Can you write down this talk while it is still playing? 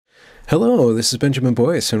Hello, this is Benjamin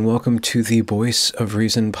Boyce, and welcome to the Voice of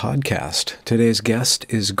Reason podcast. Today's guest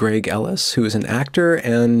is Greg Ellis, who is an actor,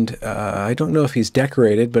 and I don't know if he's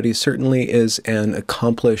decorated, but he certainly is an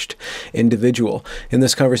accomplished individual. In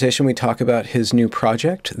this conversation, we talk about his new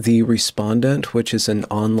project, The Respondent, which is an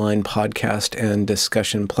online podcast and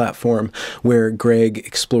discussion platform where Greg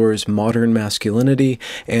explores modern masculinity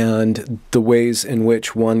and the ways in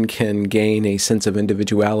which one can gain a sense of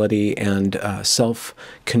individuality and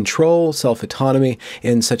self-control, self-autonomy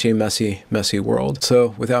in such a messy, messy world.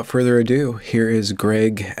 So without further ado, here is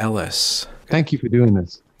Greg Ellis. Thank you for doing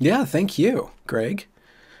this. Yeah, thank you, Greg.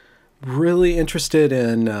 Really interested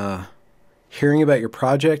in hearing about your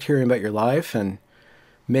project, hearing about your life, and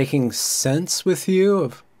making sense with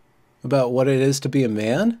you about what it is to be a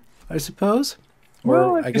man, I suppose.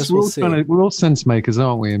 Or Well, I guess we'll see. We're all sense makers,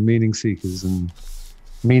 aren't we? And meaning seekers and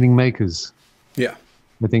meaning makers. Yeah.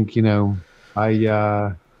 I think,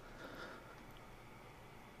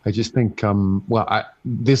 I just think,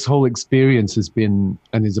 this whole experience has been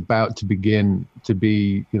and is about to begin to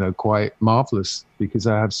be, quite marvelous because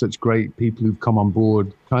I have such great people who've come on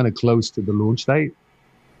board kind of close to the launch date.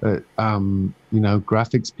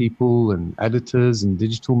 Graphics people and editors and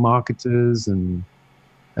digital marketers and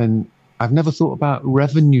I've never thought about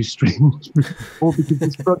revenue streams before because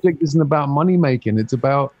this project isn't about money making. It's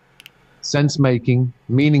about sense making,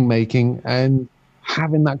 meaning making, and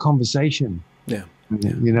having that conversation. Yeah.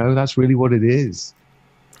 That's really what it is.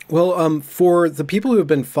 Well, for the people who have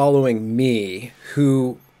been following me,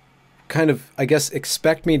 who kind of, I guess,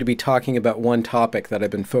 expect me to be talking about one topic that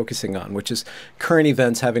I've been focusing on, which is current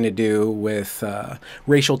events having to do with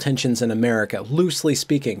racial tensions in America, loosely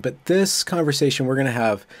speaking. But this conversation we're going to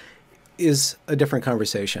have is a different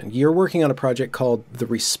conversation. You're working on a project called The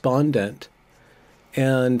Respondent,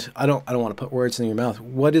 and I don't want to put words in your mouth.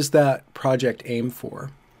 What does that project aim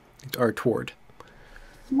for or toward?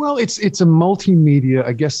 Well, it's a multimedia,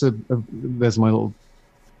 I guess there's my little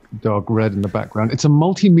dog Red in the background. It's a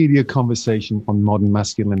multimedia conversation on modern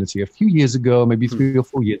masculinity. A few years ago, maybe 3 or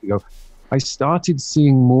 4 years ago, I started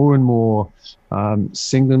seeing more and more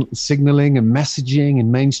signaling and messaging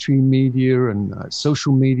in mainstream media and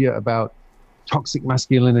social media about toxic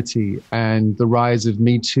masculinity and the rise of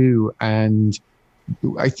Me Too. And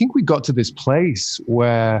I think we got to this place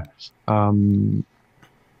where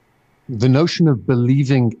the notion of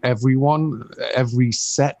believing everyone, every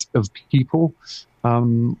set of people,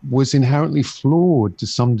 was inherently flawed to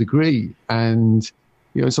some degree. And,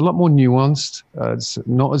 it's a lot more nuanced. It's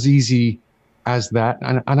not as easy as that.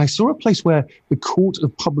 And I saw a place where the court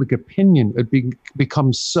of public opinion had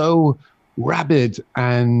become so rabid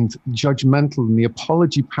and judgmental, and the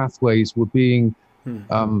apology pathways were being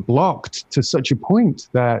blocked to such a point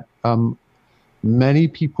that many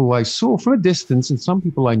people I saw from a distance and some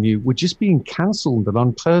people I knew were just being cancelled and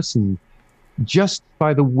unpersoned just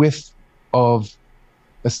by the whiff of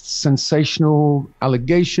a sensational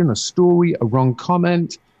allegation, a story, a wrong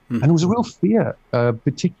comment. And it was a real fear,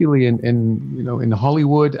 particularly in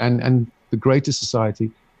Hollywood and the greater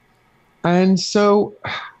society. And so,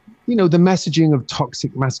 the messaging of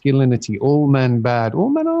toxic masculinity, all men bad, all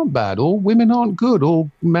men aren't bad, all women aren't good, all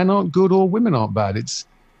men aren't good, all women aren't bad.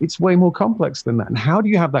 It's way more complex than that. And how do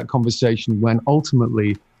you have that conversation when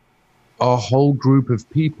ultimately a whole group of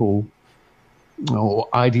people or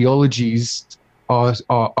ideologies are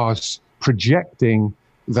projecting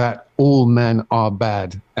that all men are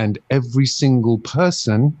bad, and every single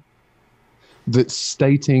person that's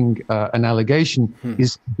stating an allegation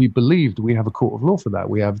is to be believed? We have a court of law for that.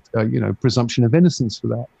 We have, presumption of innocence for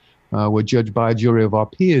that. We're judged by a jury of our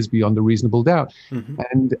peers beyond a reasonable doubt.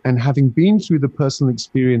 And having been through the personal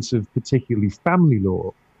experience of particularly family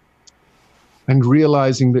law and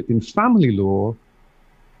realizing that in family law,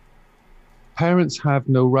 parents have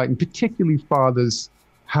no right, and particularly fathers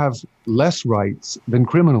have less rights than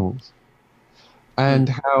criminals, and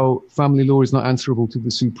how family law is not answerable to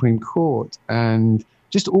the Supreme Court, and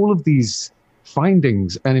just all of these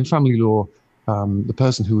findings. And in family law, the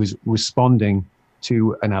person who is responding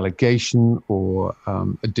to an allegation or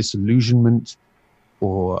a disillusionment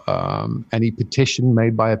or any petition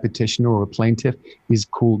made by a petitioner or a plaintiff is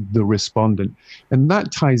called the respondent. And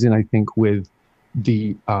that ties in, I think, with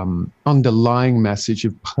the underlying message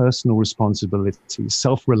of personal responsibility,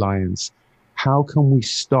 self-reliance. How can we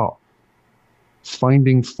stop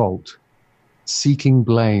finding fault, seeking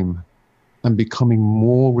blame, and becoming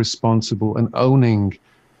more responsible and owning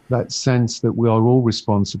that sense that we are all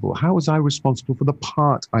responsible? How was I responsible for the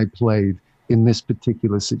part I played in this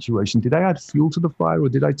particular situation? Did I add fuel to the fire, or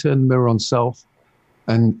did I turn the mirror on self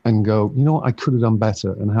and go, I could have done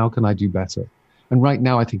better, and how can I do better? And right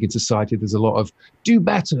now, I think in society, there's a lot of do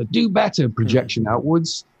better projection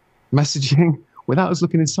outwards messaging without us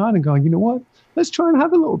looking inside and going, you know what? Let's try and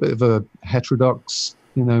have a little bit of a heterodox,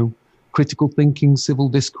 critical thinking, civil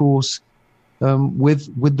discourse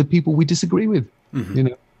with the people we disagree with,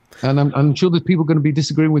 And I'm sure there's people going to be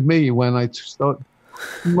disagreeing with me when I start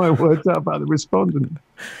my words out about the respondent.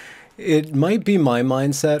 It might be my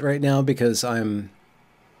mindset right now because I'm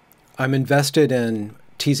invested in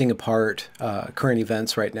teasing apart current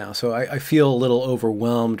events right now. So I feel a little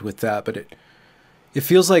overwhelmed with that, but it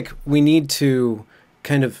feels like we need to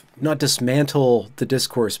kind of not dismantle the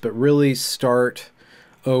discourse, but really start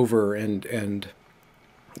over and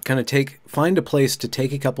kind of find a place to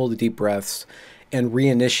take a couple of deep breaths and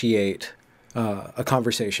reinitiate a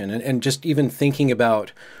conversation, and just even thinking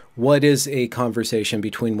about what is a conversation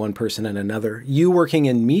between one person and another. You working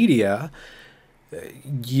in media,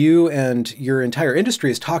 you and your entire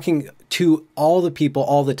industry is talking to all the people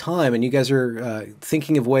all the time, and you guys are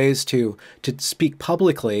thinking of ways to speak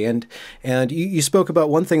publicly. And you spoke about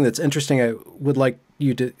one thing that's interesting. I would like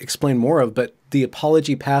you to explain more of, but the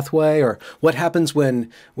apology pathway, or what happens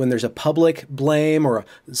when there's a public blame or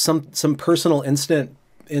some personal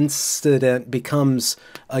incident becomes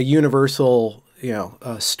a universal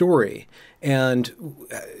story. And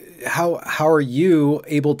how are you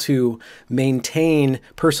able to maintain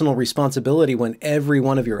personal responsibility when every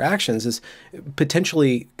one of your actions is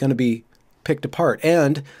potentially going to be picked apart?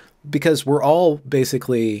 And because we're all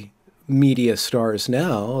basically media stars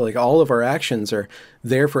now, like all of our actions are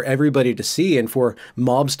there for everybody to see and for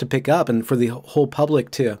mobs to pick up and for the whole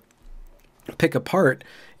public to pick apart,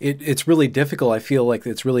 it's really difficult. I feel like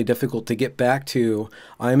it's really difficult to get back to,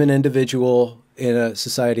 I'm an individual in a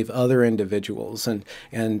society of other individuals, and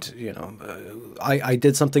I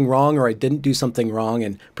did something wrong or I didn't do something wrong,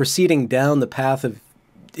 and proceeding down the path of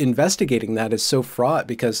investigating that is so fraught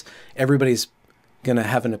because everybody's going to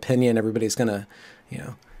have an opinion. Everybody's going to,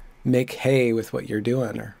 make hay with what you're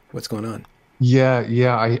doing or what's going on.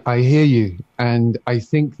 Yeah, I hear you. And I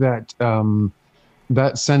think that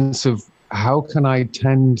that sense of how can I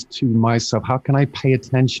tend to myself? How can I pay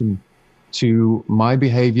attention to my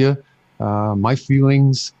behavior, my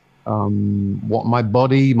feelings, what my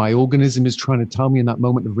body, my organism is trying to tell me in that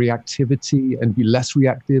moment of reactivity, and be less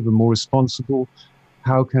reactive and more responsible?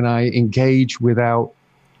 How can I engage without,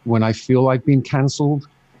 when I feel I've been canceled?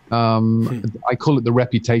 I call it the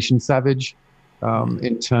reputation savage,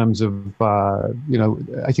 in terms of,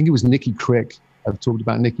 I think it was Nikki Crick. I've talked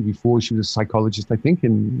about Nikki before. She was a psychologist, I think,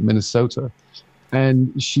 in Minnesota.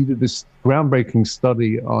 And she did this groundbreaking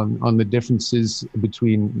study on the differences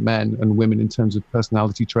between men and women in terms of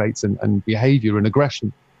personality traits and behavior and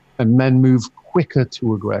aggression. And men move quicker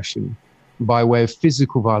to aggression by way of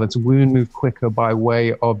physical violence, and women move quicker by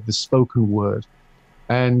way of the spoken word.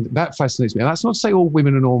 And that fascinates me. And that's not to say all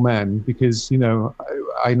women and all men, because,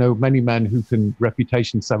 I know many men who can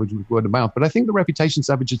reputation savage with word of mouth, but I think the reputation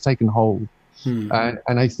savage has taken hold. And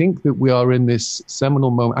I think that we are in this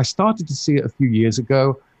seminal moment. I started to see it a few years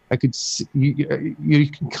ago. I could see, you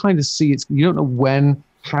can kind of see it. You don't know when,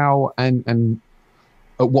 how, and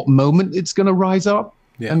at what moment it's going to rise up.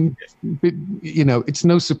 Yeah. And, it's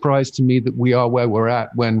no surprise to me that we are where we're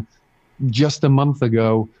at, when just a month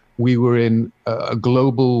ago, we were in a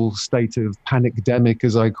global state of panicdemic,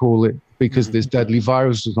 as I call it, because this deadly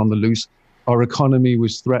virus was on the loose. Our economy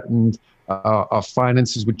was threatened. Our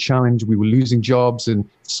finances were challenged. We were losing jobs, and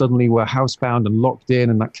suddenly we're housebound and locked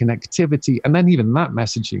in, and that connectivity. And then even that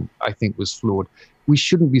messaging, I think, was flawed. We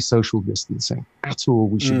shouldn't be social distancing at all.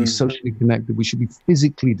 We should be socially connected. We should be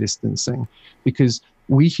physically distancing, because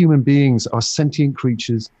we human beings are sentient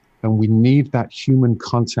creatures, and we need that human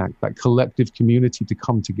contact, that collective community to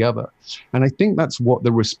come together. And I think that's what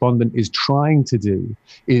the respondent is trying to do,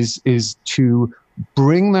 is to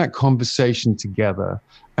bring that conversation together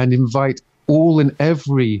and invite all and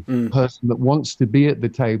every person that wants to be at the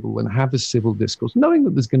table and have a civil discourse, knowing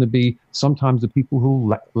that there's going to be sometimes the people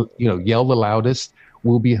who yell the loudest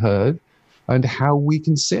will be heard, and how we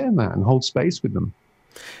can sit in that and hold space with them.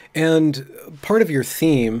 And part of your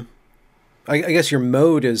theme, I guess your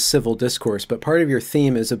mode is civil discourse, but part of your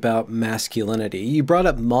theme is about masculinity. You brought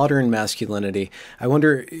up modern masculinity. I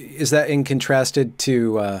wonder, is that in contrasted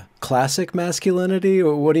to classic masculinity?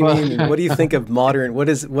 Or what do you mean? What do you think of modern? What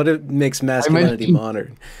makes masculinity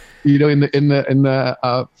modern? In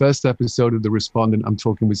the first episode of The Respondent, I'm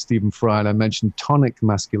talking with Stephen Fry, and I mentioned tonic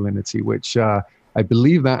masculinity, which I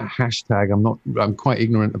believe that hashtag, I'm quite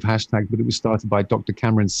ignorant of hashtag, but it was started by Dr.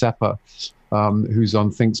 Cameron Sepper, who's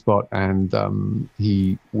on ThinkSpot, and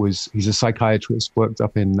he's a psychiatrist, worked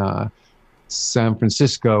up in San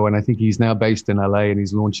Francisco, and I think he's now based in LA, and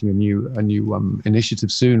he's launching a new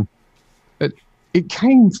initiative soon. It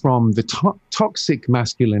came from the toxic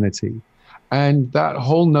masculinity, and that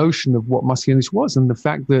whole notion of what masculinity was, and the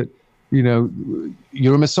fact that, you know,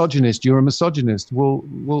 you're a misogynist.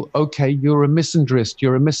 Well, okay, you're a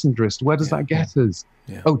misandrist. Where does that get us?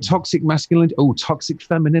 Yeah. Oh, toxic masculinity. Oh, toxic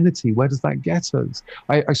femininity. Where does that get us?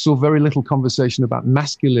 I saw very little conversation about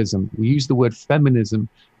masculism. We use the word feminism,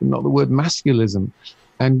 but not the word masculism.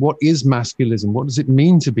 And what is masculism? What does it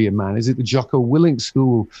mean to be a man? Is it the Jocko Willink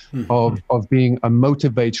school of being a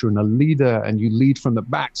motivator and a leader, and you lead from the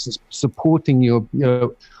back, supporting your, you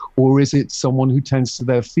know, or is it someone who tends to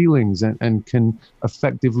their feelings and can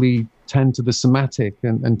effectively tend to the somatic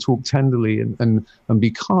and talk tenderly and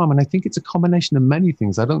be calm? And I think it's a combination of many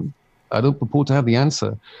things. I don't purport to have the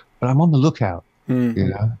answer, but I'm on the lookout. You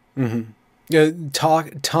know. Mm-hmm. Yeah,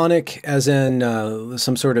 tonic as in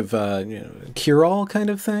some sort of you know, cure-all kind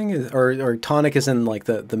of thing, or tonic as in like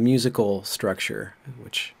the musical structure,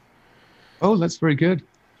 which. Oh, that's very good.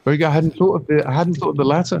 Very good. I hadn't thought of the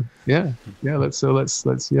latter. Yeah. Let's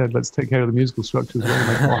take care of the musical structure as well,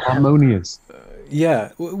 make it more harmonious.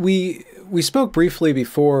 Yeah, we spoke briefly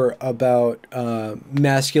before about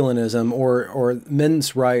masculinism or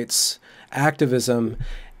men's rights activism.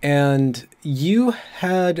 And you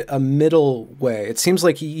had a middle way. It seems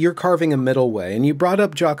like you're carving a middle way. And you brought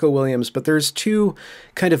up Jocko Williams, but there's two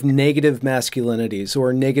kind of negative masculinities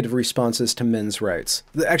or negative responses to men's rights.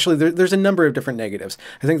 Actually, there's a number of different negatives.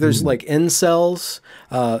 I think there's like incels,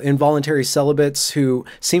 involuntary celibates, who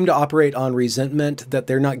seem to operate on resentment that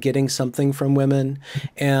they're not getting something from women.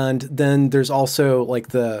 And then there's also like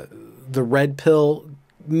the red pill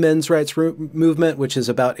men's rights movement, which is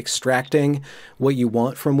about extracting what you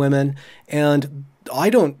want from women. And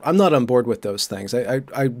I'm not on board with those things.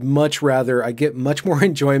 I much rather, I get much more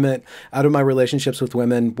enjoyment out of my relationships with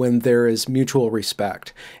women when there is mutual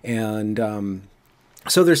respect. And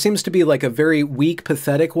so there seems to be like a very weak,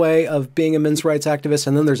 pathetic way of being a men's rights activist.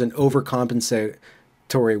 And then there's an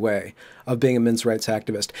overcompensatory way of being a men's rights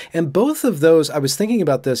activist. And both of those, I was thinking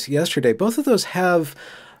about this yesterday, both of those have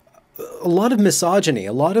a lot of misogyny,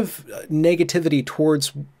 a lot of negativity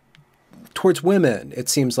towards women, it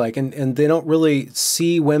seems like, and they don't really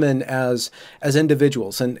see women as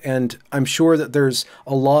individuals. And I'm sure that there's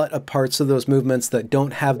a lot of parts of those movements that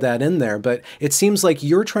don't have that in there, but it seems like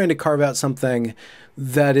you're trying to carve out something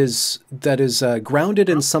that is grounded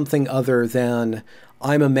in something other than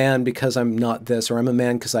I'm a man because I'm not this, or I'm a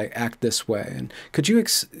man because I act this way. And could you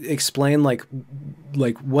explain like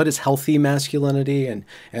what is healthy masculinity and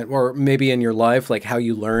or maybe in your life, like how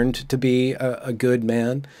you learned to be a good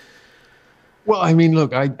man? Well, I mean,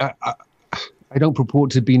 look, I don't purport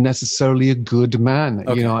to be necessarily a good man.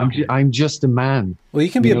 Okay. You know, I'm just a man. Well, you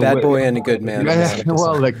can be a bad boy and a good man.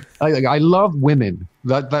 Well, like I love women.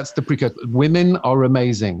 That's the precursor. Women are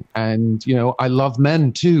amazing, and you know, I love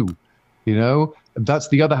men too. You know, that's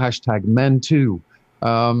the other hashtag, men too.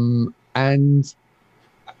 And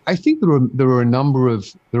I think there are a number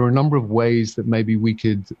of ways that maybe we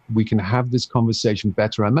can have this conversation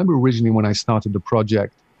better. I remember originally when I started the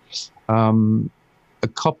project, a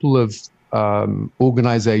couple of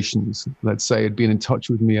organizations, let's say, had been in touch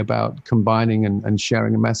with me about combining and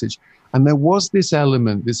sharing a message. And there was this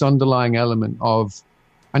element, this underlying element of,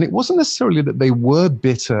 and it wasn't necessarily that they were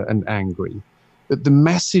bitter and angry, that the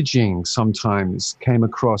messaging sometimes came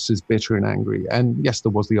across as bitter and angry. And yes,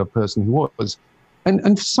 there was the other person who was.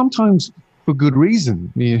 And sometimes for good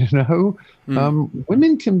reason, you know.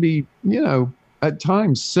 Women can be, you know, at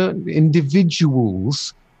times, certain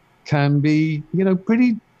individuals can be, you know,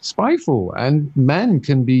 pretty spiteful, and men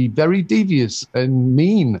can be very devious and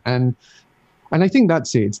mean. And I think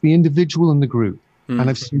that's it. It's the individual and the group. And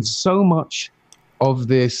I've seen so much of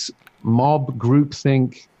this mob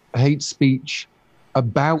groupthink, hate speech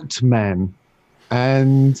about men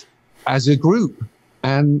and as a group.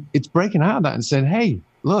 And it's breaking out of that and saying, hey,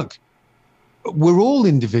 look, we're all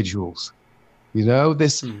individuals. You know,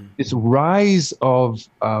 this rise of,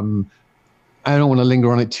 I don't want to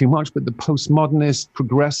linger on it too much, but the postmodernist,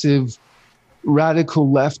 progressive, radical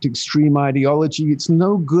left extreme ideology, it's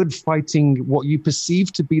no good fighting what you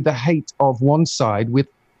perceive to be the hate of one side with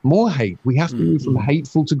more hate. We have to move from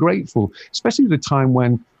hateful to grateful, especially at a time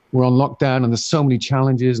when we're on lockdown and there's so many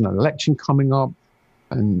challenges and an election coming up.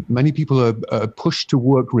 And many people are pushed to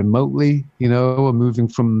work remotely, you know, are moving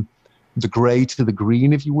from the gray to the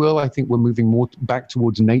green, if you will. I think we're moving more back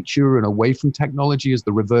towards nature and away from technology as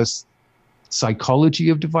the reverse psychology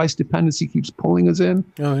of device dependency keeps pulling us in.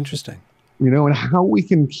 Oh, interesting. and how we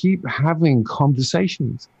can keep having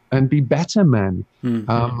conversations and be better men,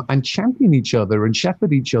 and champion each other and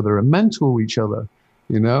shepherd each other and mentor each other.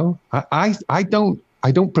 I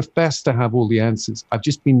don't profess to have all the answers. I've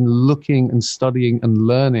just been looking and studying and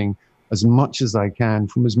learning as much as I can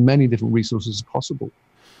from as many different resources as possible.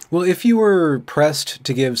 Well, if you were pressed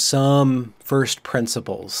to give some first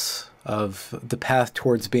principles of the path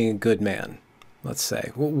towards being a good man, let's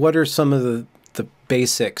say, what are some of the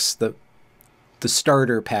basics, the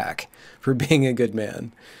starter pack for being a good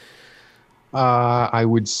man? I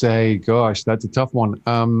would say, gosh, that's a tough one.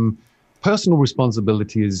 Personal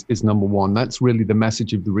responsibility is number one. That's really the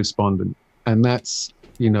message of the respondent. And that's,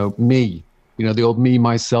 me, the old me,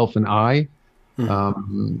 myself, and I.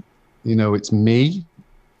 It's me,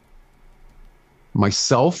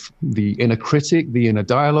 myself, the inner critic, the inner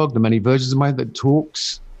dialogue, the many versions of mine that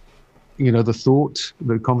talks, the thought,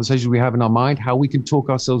 the conversations we have in our mind, how we can talk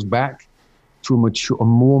ourselves back to a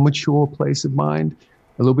more mature place of mind,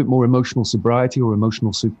 a little bit more emotional sobriety or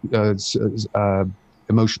emotional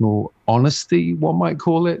honesty, one might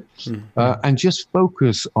call it, and just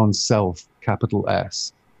focus on self, capital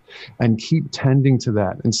S, and keep tending to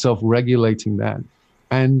that and self-regulating that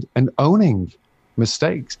and owning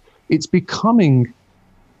mistakes. It's becoming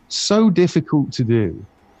so difficult to do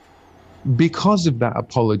because of that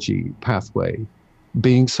apology pathway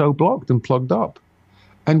being so blocked and plugged up.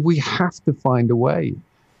 And we have to find a way.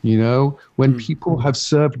 When people have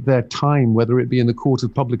served their time, whether it be in the court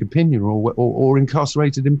of public opinion or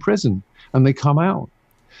incarcerated in prison, and they come out,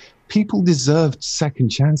 people deserve second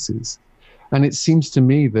chances. And it seems to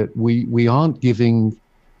me that we aren't giving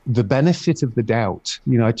the benefit of the doubt.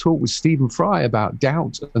 I talked with Stephen Fry about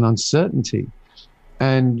doubt and uncertainty.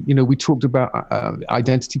 And, we talked about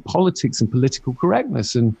identity politics and political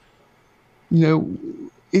correctness. And,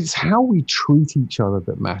 it's how we treat each other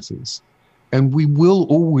that matters. And we will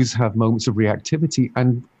always have moments of reactivity,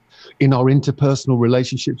 and in our interpersonal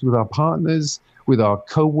relationships with our partners, with our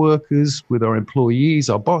co-workers, with our employees,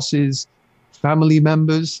 our bosses, family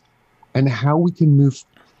members, and how we can move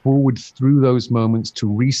forward through those moments to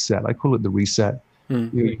reset. I call it the reset.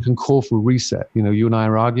 You can call for a reset. You and I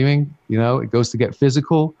are arguing, it goes to get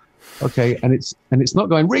physical. Okay. And it's not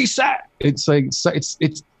going reset. It's like,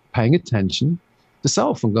 it's paying attention to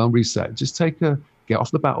self and going reset. Just get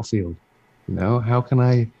off the battlefield. How can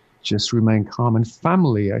I just remain calm? And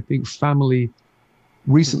family, I think family,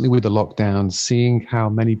 recently with the lockdown, seeing how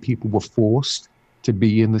many people were forced to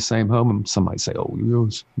be in the same home. And some might say, oh, you're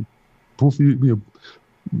at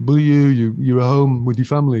home with your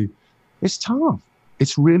family. It's tough.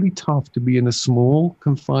 It's really tough to be in a small,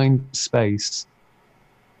 confined space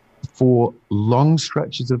for long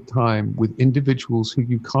stretches of time with individuals who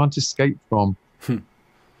you can't escape from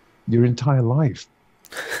your entire life.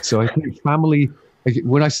 So I think family,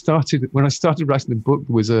 when I started writing the book,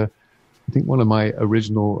 I think one of my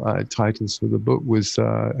original titles for the book was,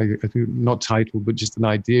 I think not title, but just an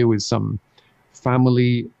idea, was some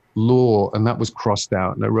family law, and that was crossed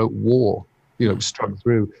out. And I wrote war, struck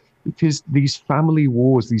through, because these family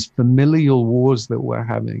wars, these familial wars that we're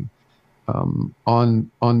having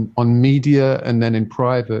on media and then in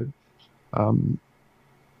private,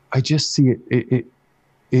 I just see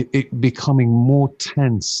it becoming more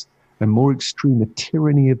tense and more extreme. The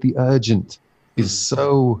tyranny of the urgent is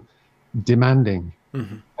so demanding.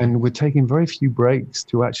 And we're taking very few breaks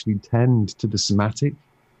to actually tend to the somatic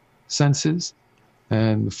senses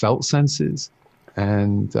and the felt senses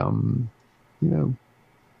and,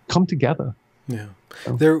 come together. Yeah.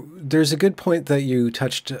 There's a good point that you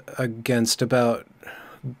touched against about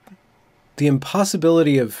the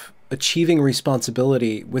impossibility of achieving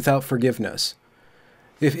responsibility without forgiveness.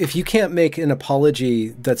 If you can't make an apology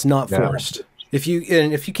that's not forced, if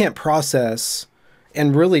you can't process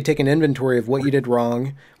and really take an inventory of what you did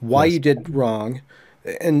wrong, why you did wrong,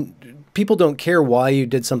 and people don't care why you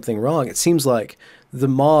did something wrong. It seems like the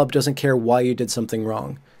mob doesn't care why you did something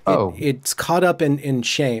wrong. It's caught up in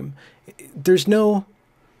shame. There's no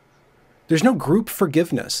group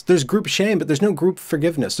forgiveness. There's group shame, but there's no group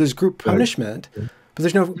forgiveness. There's group punishment, but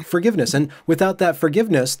there's no forgiveness. And without that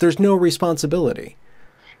forgiveness, there's no responsibility.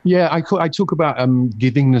 Yeah, I talk about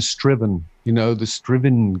giving the striven, the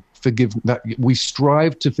striven forgive, that we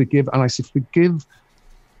strive to forgive. And I say forgive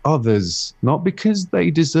others, not because they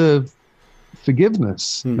deserve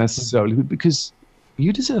forgiveness necessarily, but because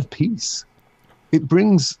you deserve peace. It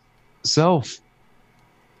brings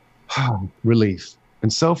relief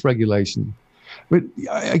and self-regulation. But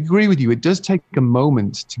I agree with you. It does take a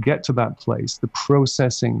moment to get to that place, the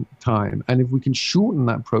processing time. And if we can shorten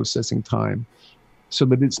that processing time so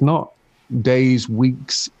that it's not days,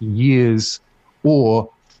 weeks, years, or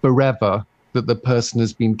forever that the person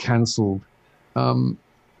has been cancelled,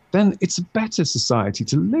 then it's a better society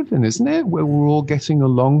to live in, isn't it? Where we're all getting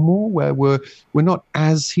along more, where we're not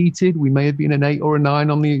as heated. We may have been an 8 or a 9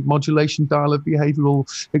 on the modulation dial of behavioral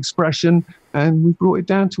expression, and we brought it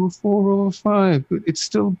down to a 4 or a 5, but it's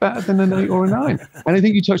still better than an 8 or a 9. And I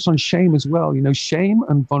think you touched on shame as well. You know, shame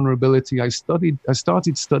and vulnerability. I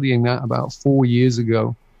started studying that about 4 years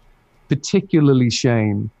ago, particularly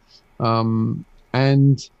shame.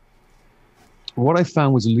 And what I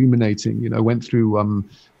found was illuminating. You know, I went through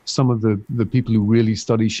some of the people who really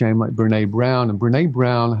study shame, like Brene Brown. And Brene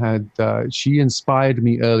Brown she inspired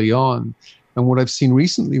me early on. And what I've seen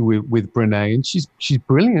recently with Brene, and she's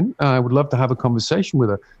brilliant. I would love to have a conversation with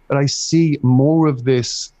her. But I see more of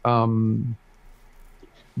this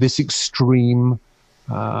this extreme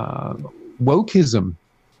wokeism.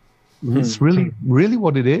 It's really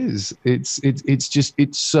what it is.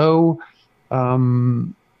 It's so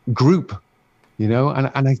group, you know,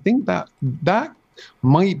 and I think that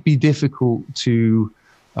might be difficult to,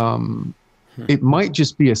 it might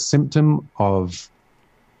just be a symptom of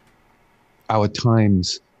our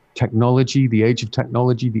times, technology, the age of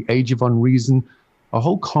technology, the age of unreason, a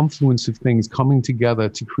whole confluence of things coming together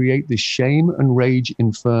to create this shame and rage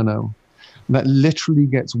inferno that literally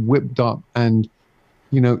gets whipped up. And,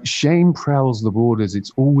 you know, shame prowls the borders.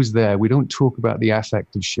 It's always there. We don't talk about the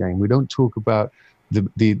affect of shame. We don't talk about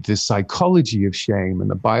the psychology of shame and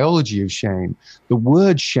the biology of shame. The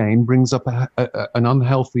word shame brings up an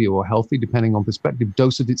unhealthy or healthy, depending on perspective,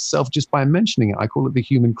 dose of itself just by mentioning it. I call it the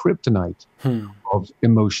human kryptonite of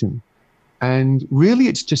emotion. And really,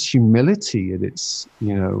 it's just humility at its,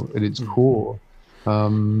 you know, at its core.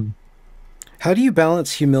 How do you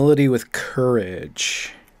balance humility with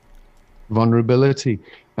courage? Vulnerability.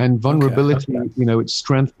 And vulnerability, you know, it's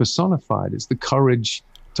strength personified. It's the courage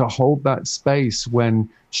to hold that space when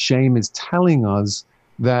shame is telling us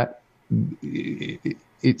that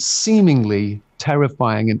it's seemingly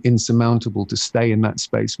terrifying and insurmountable to stay in that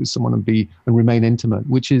space with someone and remain intimate,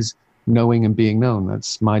 which is knowing and being known.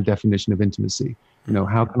 That's my definition of intimacy. You know,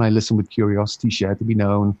 how can I listen with curiosity, share to be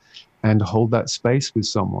known, and hold that space with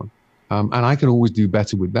someone? And I can always do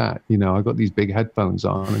better with that. You know, I've got these big headphones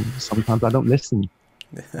on, and sometimes I don't listen.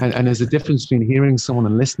 And there's a difference between hearing someone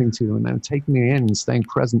and listening to them and then taking it in and staying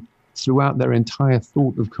present throughout their entire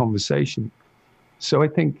thought of conversation. So I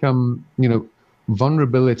think, you know,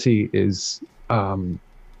 vulnerability is,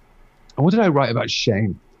 what did I write about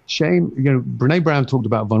shame? Shame, you know, Brene Brown talked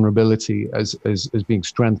about vulnerability as being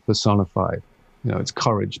strength personified. You know, it's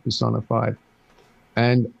courage personified.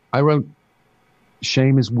 And I wrote,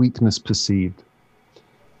 shame is weakness perceived.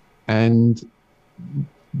 And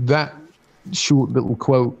that short little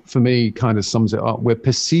quote for me kind of sums it up. We're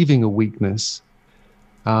perceiving a weakness,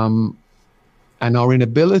 and our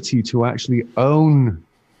inability to actually own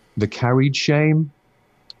the carried shame,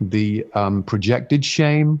 the projected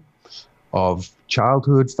shame of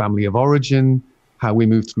childhood, family of origin, how we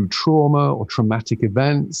move through trauma or traumatic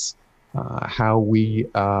events, how we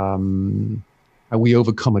overcome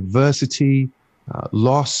adversity,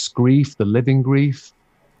 loss, grief, the living grief.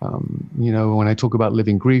 You know, when I talk about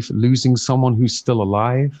living grief, losing someone who's still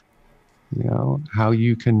alive, you know, how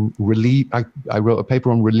you can relieve. I wrote a paper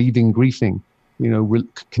on relieving grieving, you know,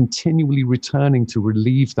 continually returning to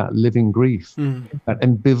relieve that living grief, that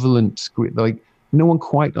ambivalent grief. Like, no one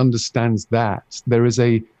quite understands that. There is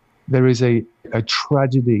a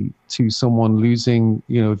tragedy to someone losing,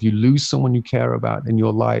 you know, if you lose someone you care about in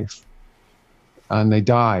your life and they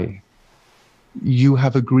die, you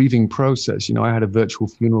have a grieving process. You know, I had a virtual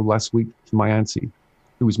funeral last week for my auntie,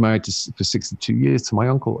 who was married for 62 years to my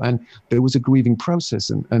uncle, and there was a grieving process,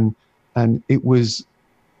 and it was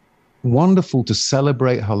wonderful to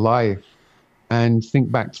celebrate her life and think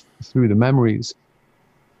back through the memories.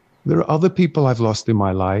 There are other people I've lost in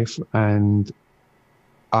my life, and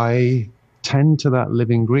I tend to that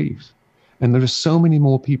living grief, and there are so many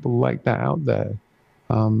more people like that out there.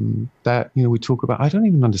 That, you know, we talk about, I don't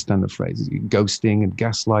even understand the phrases, ghosting and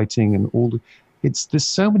gaslighting and all there's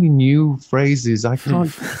so many new phrases, I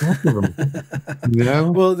can't think of them, you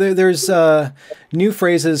know? Well, there's new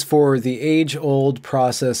phrases for the age-old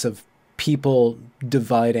process of people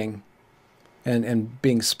dividing and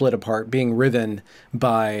being split apart, being riven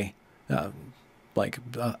by an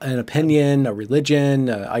opinion, a religion,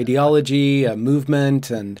 ideology, a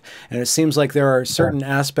movement, and it seems like there are certain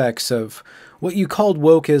aspects of what you called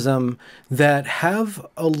wokeism that have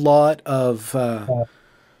a lot of a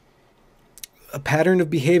pattern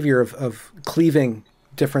of behavior of cleaving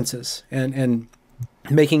differences and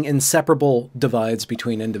making inseparable divides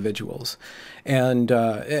between individuals. And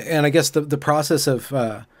I guess the process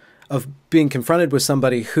of being confronted with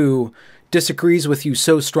somebody who disagrees with you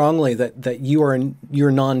so strongly that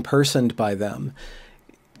you're non-personed by them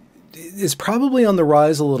is probably on the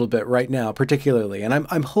rise a little bit right now, particularly. And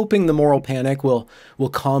I'm hoping the moral panic will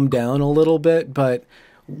calm down a little bit, but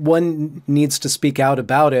one needs to speak out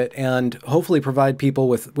about it and hopefully provide people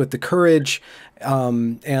with the courage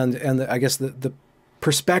and I guess the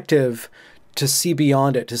perspective to see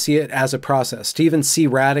beyond it, to see it as a process, to even see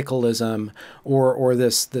radicalism or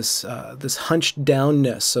this hunched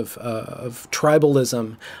downness of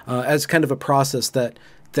tribalism as kind of a process that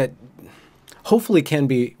hopefully can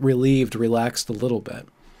be relaxed a little bit.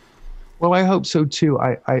 Well, I hope so too.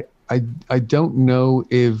 I don't know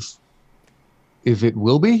if it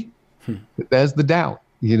will be. There's the doubt,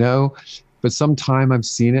 you know. For some time, I've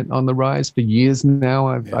seen it on the rise. For years now,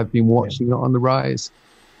 I've been watching it on the rise.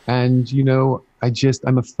 And, you know,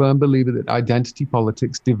 I'm a firm believer that identity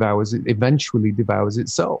politics eventually devours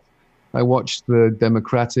itself. I watched the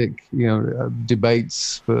Democratic,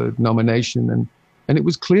 debates for nomination, and it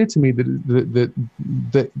was clear to me that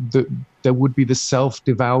there would be the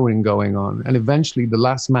self-devouring going on. And eventually the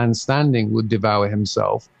last man standing would devour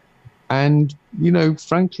himself. And, you know,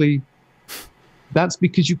 frankly, that's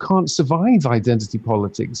because you can't survive identity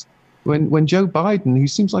politics. When Joe Biden, who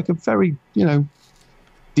seems like a very,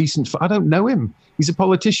 decent, I don't know him. He's a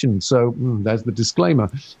politician. So there's the disclaimer.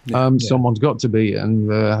 Someone's got to be.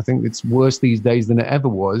 And I think it's worse these days than it ever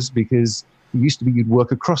was, because it used to be you'd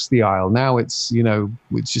work across the aisle. Now it's,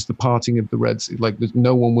 it's just the parting of the Reds. Like there's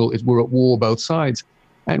no one will, we're at war both sides.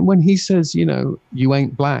 And when he says, you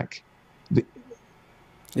ain't black.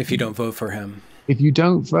 If you don't vote for him. If you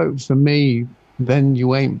don't vote for me, then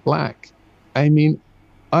you ain't black. I mean,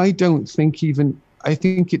 I think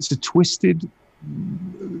it's a twisted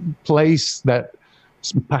place that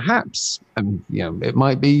perhaps, it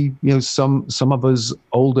might be, some of us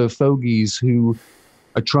older fogies who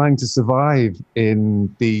are trying to survive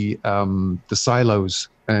in the silos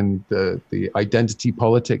and the identity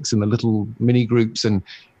politics and the little mini groups and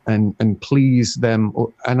please them.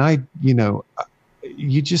 And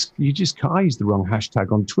you just I used the wrong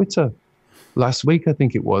hashtag on Twitter last week, I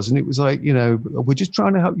think it was, and it was like, we're just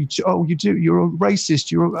trying to help you. Oh, you're a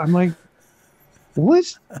racist. I'm like, what?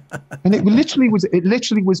 And it literally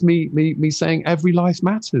was me saying every life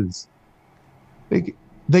matters.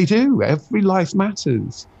 They do. Every life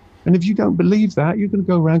matters. And if you don't believe that, you're going to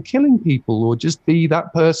go around killing people or just be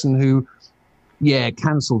that person who,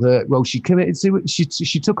 cancelled her. Well, she committed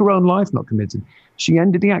she took her own life, not committed. She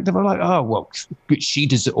ended the act of her life. Oh, well, he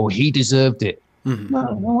deserved it. Mm-hmm.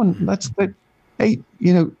 No one. That's that. Hey,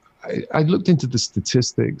 I looked into the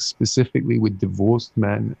statistics specifically with divorced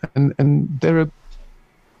men, and there are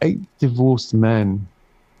 8 divorced men.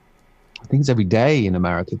 I think it's every day in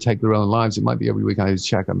America take their own lives. It might be every week. I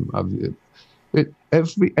check. But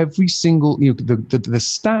every single the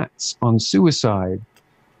stats on suicide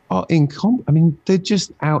are they're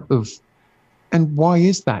just out of. And why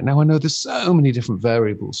is that? Now I know there's so many different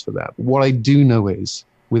variables for that. But what I do know is,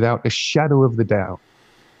 without a shadow of the doubt,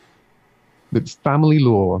 that family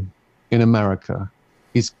law in America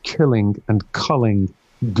is killing and culling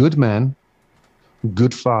good men,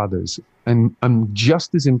 good fathers, and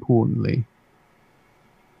just as importantly,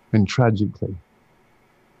 and tragically,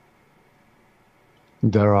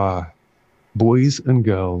 there are boys and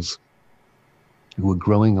girls who are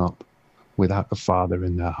growing up without a father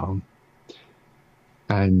in their home.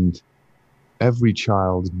 And every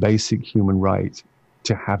child's basic human right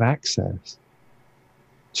to have access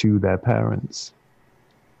to their parents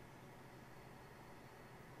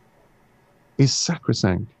is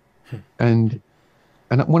sacrosanct. And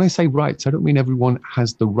when I say rights, I don't mean everyone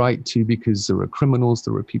has the right to, because there are criminals,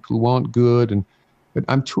 there are people who aren't good, but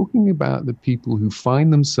I'm talking about the people who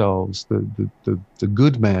find themselves, the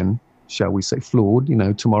good men, shall we say, flawed,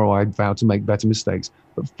 tomorrow I vow to make better mistakes,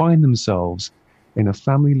 but find themselves in a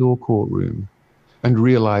family law courtroom and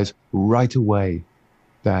realize right away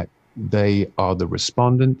that they are the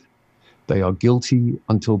respondent, they are guilty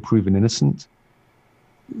until proven innocent,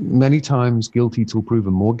 many times guilty till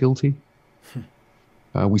proven more guilty.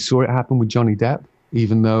 We saw it happen with Johnny Depp,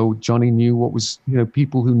 even though Johnny knew what was,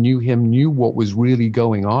 people who knew him knew what was really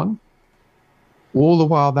going on. All the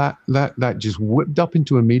while that just whipped up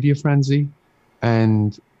into a media frenzy,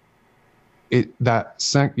 and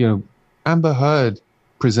Amber Heard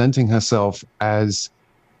presenting herself as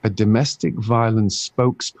a domestic violence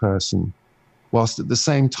spokesperson, whilst at the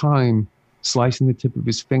same time slicing the tip of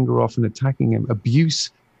his finger off and attacking him. Abuse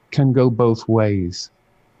can go both ways.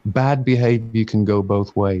 bad behavior can go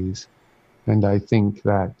both ways. And I think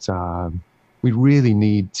that we really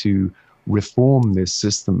need to reform this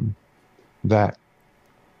system that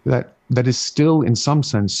is still, in some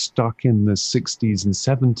sense, stuck in the 60s and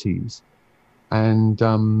 70s. And,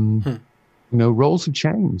 roles have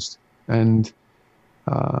changed. And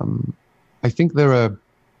I think there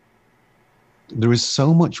is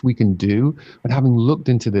so much we can do. But having looked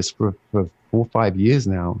into this for 4 or 5 years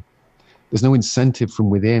now, there's no incentive from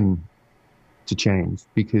within to change,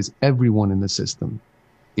 because everyone in the system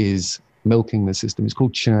is milking the system. It's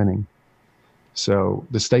called churning. So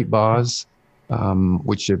the state bars,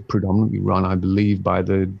 which are predominantly run, I believe, by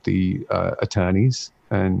the attorneys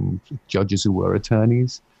and judges who were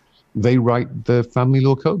attorneys, they write the family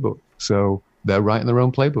law code book. So they're writing their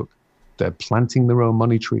own playbook. They're planting their own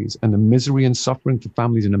money trees. And the misery and suffering for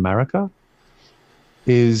families in America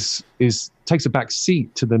takes a back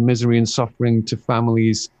seat to the misery and suffering to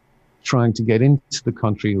families trying to get into the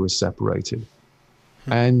country who are separated.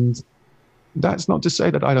 And that's not to say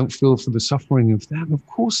that I don't feel for the suffering of them. Of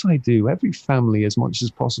course I do. Every family, as much as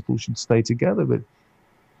possible, should stay together. But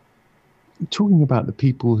talking about the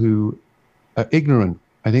people who are ignorant,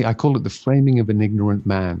 I think I call it the framing of an ignorant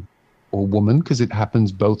man or woman, because it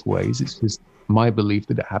happens both ways. It's just my belief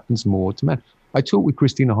that it happens more to men. I talked with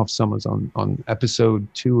Christina Hoff Sommers on episode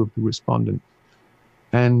 2 of The Respondent.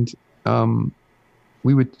 And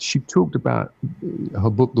she talked about her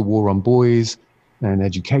book, The War on Boys, and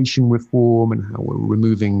education reform, and how we're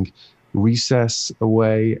removing recess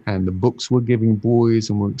away, and the books we're giving boys,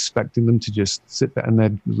 and we're expecting them to just sit there, and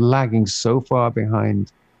they're lagging so far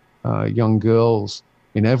behind young girls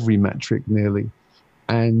in every metric nearly.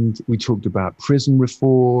 And we talked about prison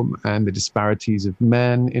reform and the disparities of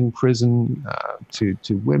men in prison to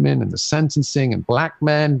women, and the sentencing, and black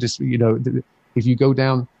men, just, if you go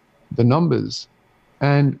down the numbers.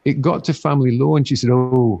 And it got to family law, and she said,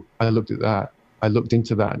 oh, I looked at that. I looked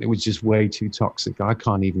into that, and it was just way too toxic. I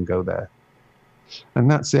can't even go there. And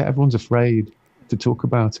that's it. Everyone's afraid to talk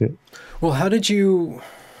about it. Well, how did you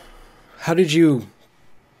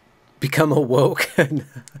become awoke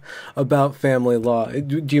about family law?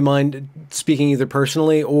 Do you mind speaking either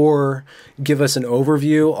personally or give us an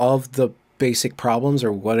overview of the basic problems,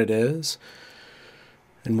 or what it is,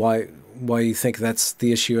 and why you think that's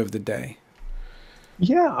the issue of the day?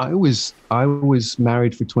 Yeah, I was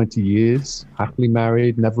married for 20 years, happily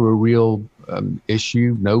married, never a real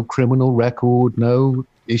issue, no criminal record, no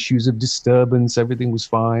issues of disturbance, everything was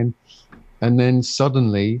fine. And then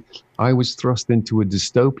suddenly I was thrust into a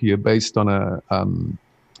dystopia based on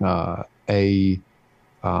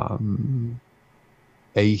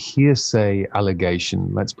a hearsay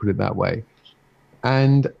allegation, let's put it that way.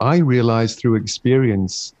 And I realized through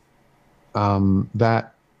experience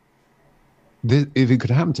that if it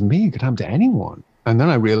could happen to me, it could happen to anyone. And then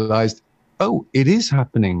I realized, oh, it is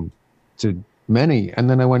happening to many.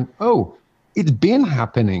 And then I went, oh, it's been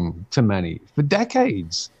happening to many for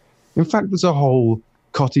decades. In fact, there's a whole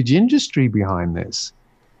cottage industry behind this.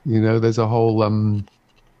 There's a whole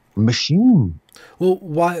machine. Well,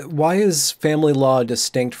 why is family law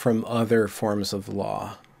distinct from other forms of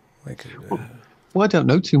law? Well, I don't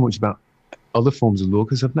know too much about other forms of law,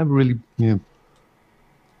 because I've never really,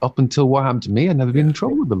 up until what happened to me, I'd never been in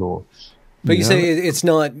trouble with the law. But you say it's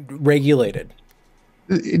not regulated.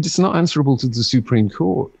 It's not answerable to the Supreme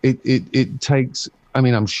Court. It takes,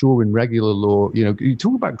 I'm sure in regular law, you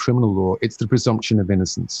talk about criminal law, it's the presumption of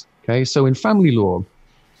innocence. Okay. So in family law,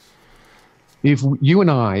 if you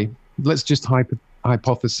and I, let's just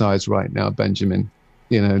hypothesize right now, Benjamin,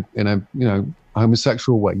 in a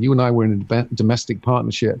homosexual way, you and I were in a domestic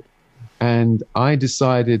partnership, and I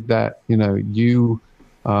decided that,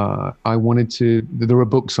 I wanted to, there are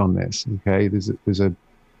books on this. Okay. There's a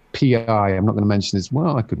PI, I'm not going to mention his,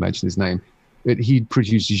 well, I could mention his name, but he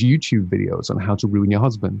produces YouTube videos on how to ruin your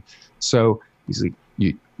husband. So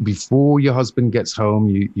before your husband gets home,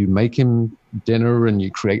 you make him dinner, and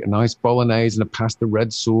you create a nice bolognese and a pasta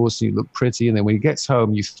red sauce, and you look pretty. And then when he gets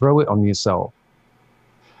home, you throw it on yourself.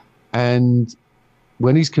 And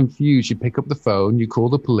when he's confused, you pick up the phone, you call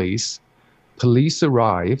the police. Police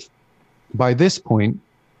arrive. By this point,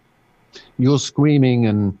 you're screaming,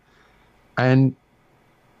 and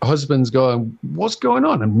husband's going, what's going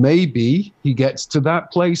on? And maybe he gets to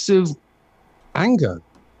that place of anger,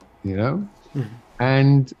 mm-hmm.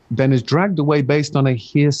 and then is dragged away based on a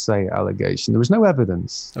hearsay allegation. There was no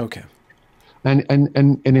evidence. Okay. And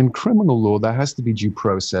in criminal law, there has to be due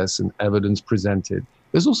process and evidence presented.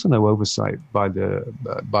 There's also no oversight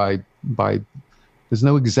there's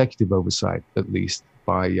no executive oversight, at least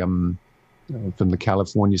by from the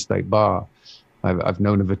California State Bar. I've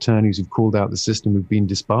known of attorneys who've called out the system who've been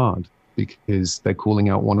disbarred because they're calling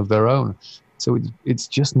out one of their own. So it's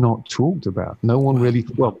just not talked about. No one really,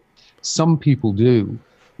 well, some people do,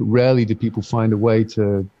 but rarely do people find a way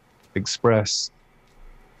to express.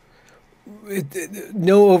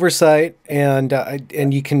 No oversight, and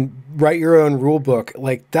you can write your own rule book.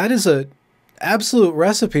 Like, that is a absolute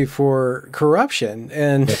recipe for corruption,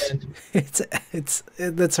 and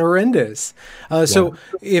that's horrendous. So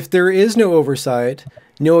if there is no oversight,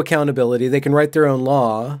 no accountability, they can write their own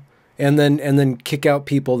law and then kick out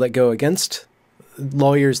people that go against,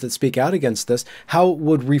 lawyers that speak out against this. How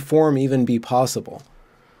would reform even be possible?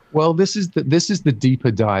 Well, this is the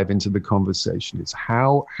deeper dive into the conversation. It's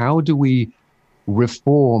how do we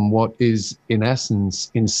reform what is in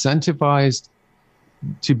essence incentivized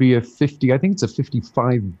to be I think it's a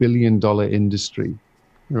 $55 billion industry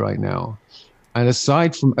right now. And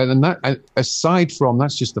aside from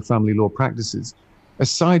that's just the family law practices.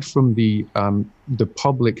 Aside from the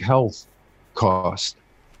public health cost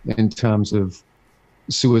in terms of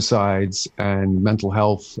suicides and mental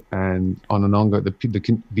health and on an ongoing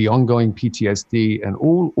the ongoing PTSD and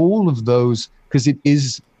all of those, because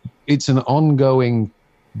it's an ongoing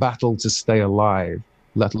battle to stay alive,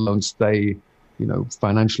 let alone stay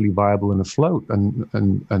financially viable and afloat,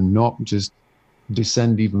 and not just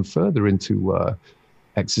descend even further into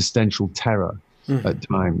existential terror at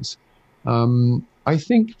times. I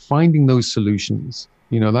think finding those solutions,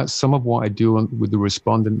 that's some of what I do with the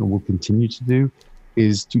respondent and will continue to do,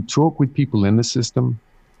 is to talk with people in the system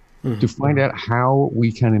to find out how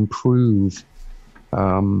we can improve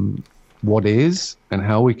what is and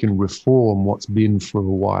how we can reform what's been for a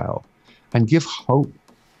while and give hope.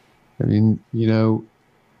 I mean,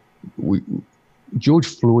 George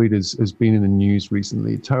Floyd has been in the news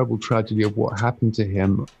recently, a terrible tragedy of what happened to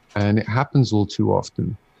him, and it happens all too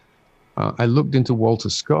often. I looked into Walter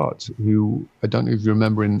Scott, who, I don't know if you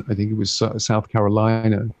remember, I think it was South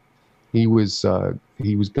Carolina. He was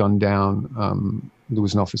gunned down. There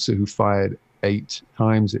was an officer who fired 8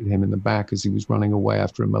 times at him in the back as he was running away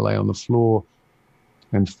after him lay on the floor,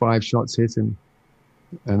 and 5 shots hit him.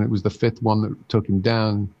 And it was the 5th one that took him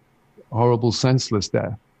down. Horrible, senseless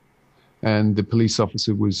death. And the police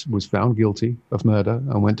officer was found guilty of murder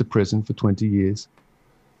and went to prison for 20 years.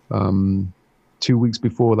 2 weeks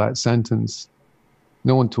before that sentence,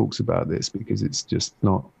 no one talks about this because it's just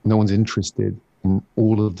no one's interested in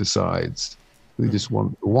all of the sides. They just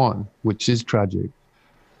want the one, which is tragic.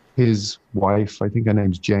 His wife, I think her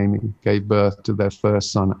name's Jamie, gave birth to their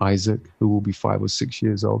first son, Isaac, who will be 5 or 6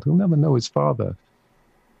 years old. He'll never know his father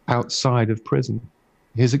outside of prison.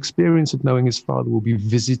 His experience of knowing his father will be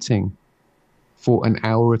visiting for an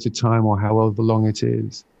hour at a time or however long it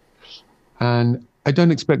is. And I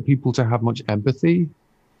don't expect people to have much empathy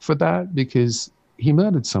for that because he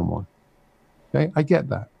murdered someone. Okay, I get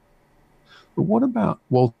that. But what about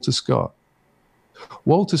Walter Scott?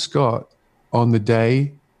 Walter Scott, on the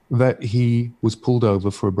day that he was pulled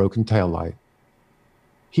over for a broken taillight,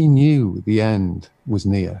 he knew the end was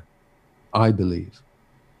near, I believe.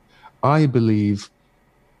 I believe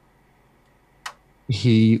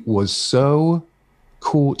he was so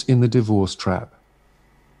caught in the divorce trap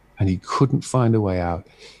and he couldn't find a way out.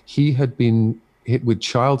 He had been hit with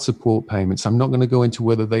child support payments. I'm not going to go into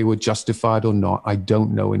whether they were justified or not. I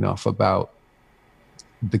don't know enough about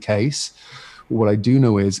the case. What I do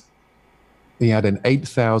know is he had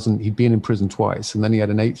he'd been in prison twice, and then he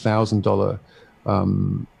had an $8,000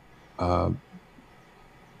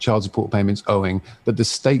 child support payments owing that the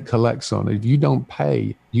state collects on. If you don't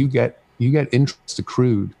pay, you get interest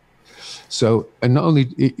accrued. So, and not only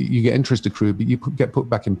you get interest accrued, but you get put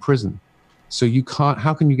back in prison. So you can't,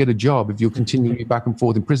 how can you get a job if you're continually back and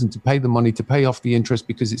forth in prison to pay the money, to pay off the interest,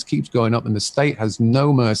 because it keeps going up and the state has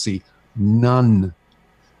no mercy, none.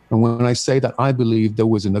 And when I say that, I believe there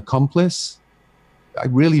was an accomplice. I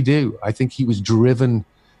really do. I think he was driven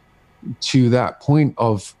to that point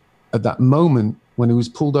at that moment when he was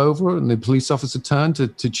pulled over and the police officer turned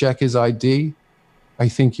to check his ID. I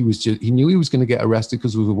think he knew he was going to get arrested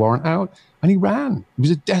because there was a warrant out, and he ran. He was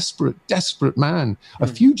a desperate man, a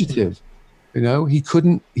fugitive. He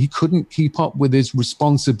couldn't keep up with his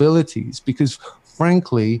responsibilities because,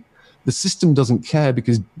 frankly, the system doesn't care,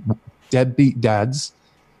 because deadbeat dads,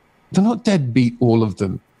 they're not deadbeat, all of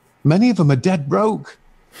them. Many of them are dead broke.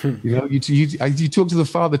 You talk to the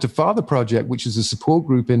Father to Father Project, which is a support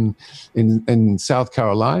group in South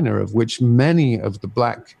Carolina, of which many of the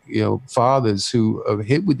black fathers who are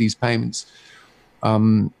hit with these payments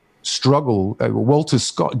struggle. Walter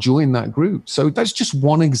Scott joined that group, so that's just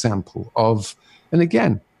one example of. And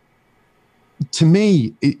again, to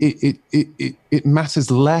me, it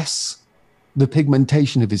matters less the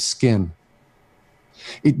pigmentation of his skin.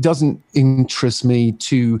 It doesn't interest me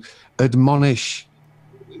to admonish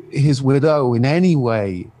his widow in any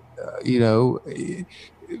way.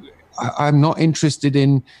 I'm not interested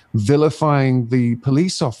in vilifying the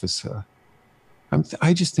police officer.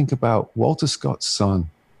 I just think about Walter Scott's son,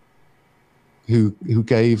 who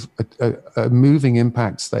gave a moving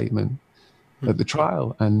impact statement at the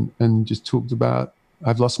trial and just talked about,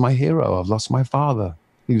 I've lost my hero, I've lost my father.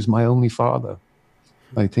 He was my only father.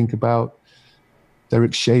 I think about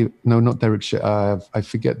Derek Shea, no, not Derek Shea, I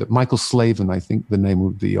forget that, Michael Slavin, I think the name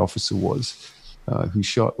of the officer was, who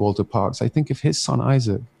shot Walter Parks. I think of his son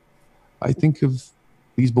Isaac. I think of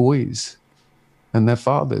these boys and their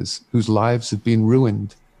fathers whose lives have been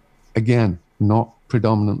ruined, again, not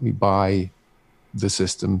predominantly by the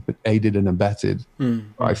system, but aided and abetted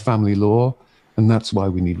by family law. And that's why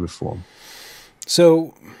we need reform.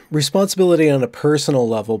 So responsibility on a personal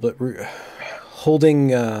level, but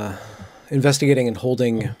investigating and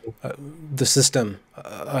holding the system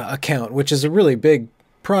account, which is a really big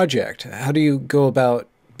project. How do you go about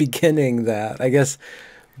beginning that? I guess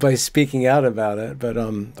by speaking out about it, but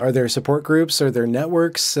are there support groups? Are there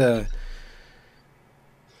networks? I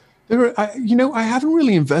haven't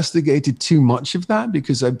really investigated too much of that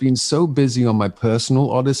because I've been so busy on my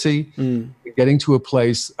personal odyssey, getting to a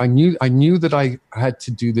place. I knew that I had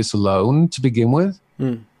to do this alone to begin with.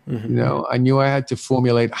 I knew I had to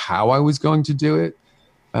formulate how I was going to do it.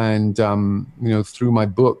 And, through my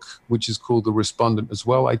book, which is called The Respondent as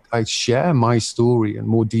well, I share my story and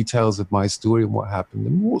more details of my story and what happened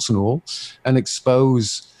and warts and all, and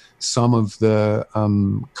expose some of the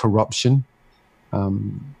corruption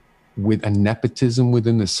and nepotism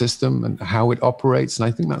within the system and how it operates. And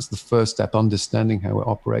I think that's the first step, understanding how it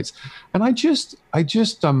operates. And I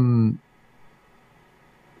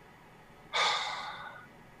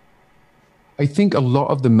think a lot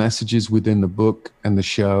of the messages within the book and the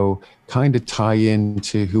show kind of tie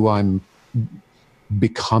into who I'm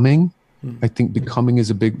becoming. I think becoming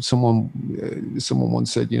is a big, someone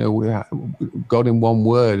once said, God in one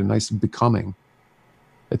word, and I said becoming.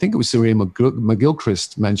 I think it was Sir Ian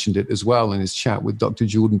McGilchrist mentioned it as well in his chat with Dr.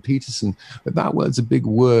 Jordan Peterson, but that word's a big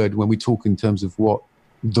word when we talk in terms of what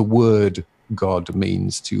the word God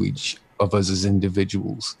means to each of us as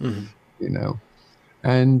individuals,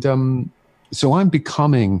 And so I'm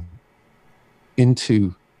becoming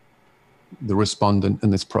into the respondent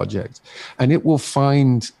in this project, and it will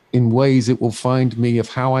find me of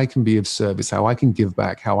how I can be of service, how I can give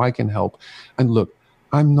back, how I can help. And look,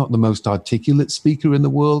 I'm not the most articulate speaker in the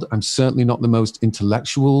world. I'm certainly not the most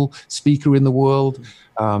intellectual speaker in the world.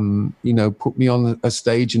 Put me on a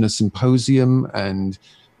stage in a symposium and,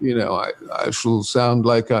 I shall sound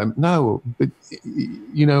like I'm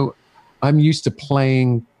used to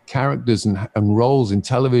playing characters and roles in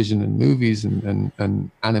television and movies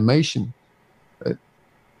and animation. But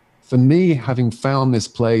for me, having found this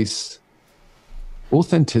place,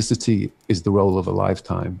 authenticity is the role of a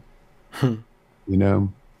lifetime. It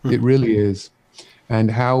really is.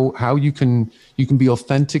 And how you can be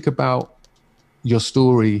authentic about your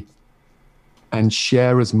story and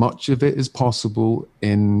share as much of it as possible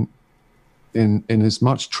in as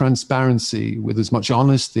much transparency, with as much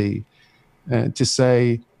honesty, to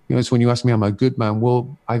say, it's when you ask me, am I a good man?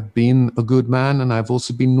 Well, I've been a good man, and I've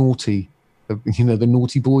also been naughty. The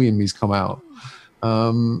naughty boy in me's come out.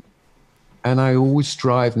 And I always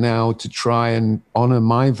strive now to try and honor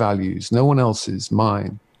my values, no one else's,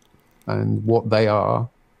 mine. And what they are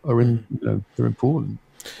they're important.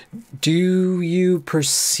 Do you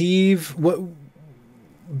perceive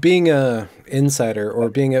being a insider or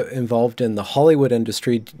being involved in the Hollywood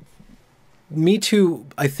industry? Me Too,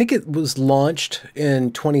 I think it was launched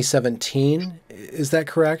in 2017. Is that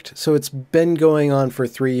correct? So it's been going on for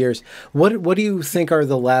 3 years. What do you think are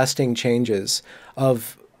the lasting changes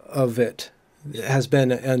of it has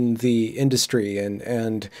been in the industry,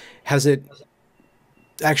 and has it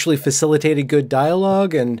actually facilitated good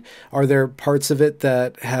dialogue, and are there parts of it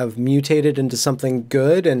that have mutated into something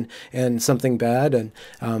good and something bad, and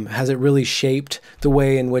has it really shaped the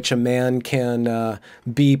way in which a man can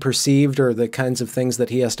be perceived, or the kinds of things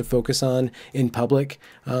that he has to focus on in public?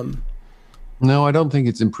 No, I don't think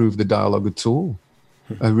it's improved the dialogue at all.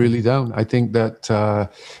 I really don't. I think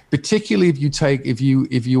that particularly if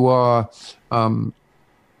you are a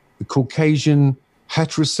Caucasian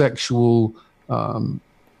heterosexual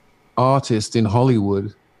artist in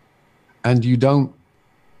Hollywood, and you don't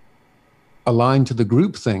align to the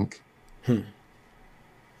groupthink,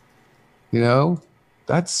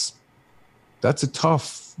 that's that's a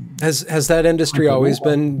tough. Has that industry always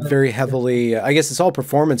been very heavily, I guess it's all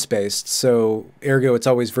performance based, so ergo it's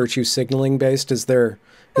always virtue signaling based. Has there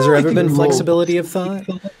ever been flexibility of thought?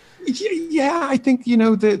 Yeah, I think,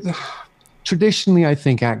 that traditionally, I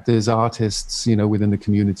think actors, artists, within the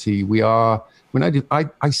community, we are,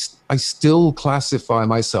 I still classify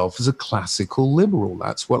myself as a classical liberal.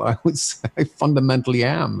 That's what I would say I fundamentally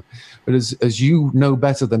am. But as you know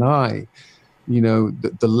better than I,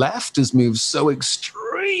 the left has moved so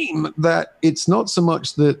extreme that it's not so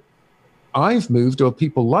much that I've moved or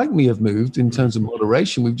people like me have moved in terms of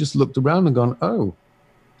moderation. We've just looked around and gone, oh,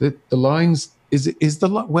 the lines,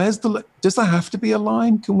 where's the, does there have to be a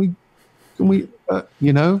line? Can we,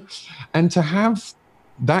 and to have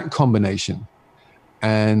that combination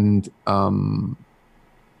and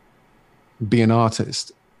be an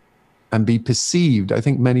artist and be perceived. I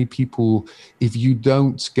think many people, if you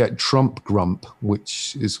don't get Trump grump,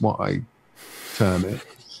 which is what I term it,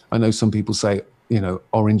 I know some people say,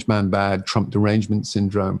 orange man bad, Trump derangement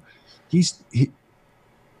syndrome.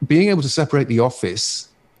 Being able to separate the office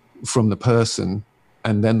from the person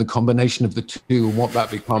and then the combination of the two and what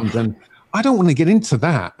that becomes. And I don't want to get into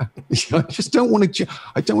that. I just don't want to.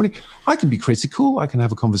 I can be critical. I can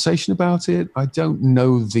have a conversation about it. I don't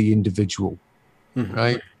know the individual,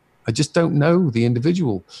 right? I just don't know the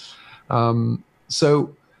individual.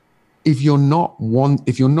 So if you're not,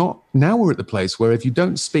 now we're at the place where if you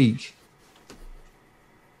don't speak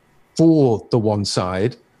for the one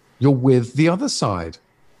side, you're with the other side.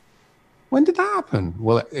 When did that happen?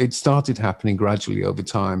 Well, it started happening gradually over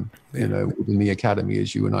time, within the academy,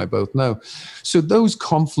 as you and I both know. So those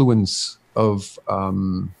confluence of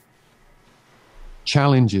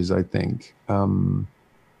challenges, I think,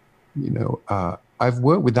 I've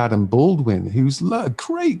worked with Adam Baldwin, who's a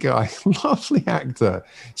great guy, lovely actor,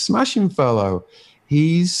 smashing fellow.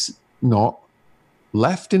 He's not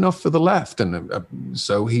left enough for the left, and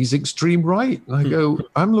so he's extreme right. And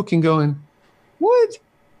I'm looking going, what?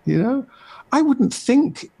 I wouldn't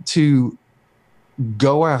think to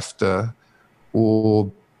go after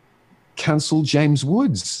or cancel James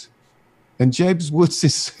Woods. And James Woods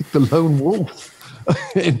is the lone wolf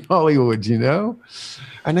in Hollywood,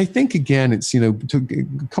 And I think, again, it's,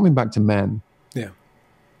 coming back to men. Yeah.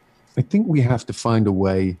 I think we have to find a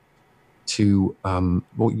way to,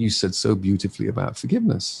 what you said so beautifully about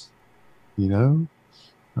forgiveness,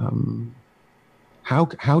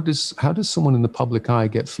 How does someone in the public eye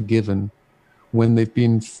get forgiven when they've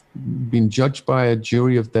been judged by a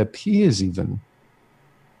jury of their peers even,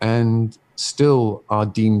 and still are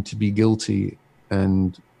deemed to be guilty,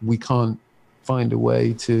 and we can't find a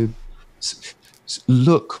way to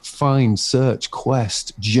look, find, search,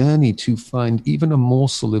 quest, journey to find even a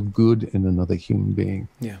morsel of good in another human being?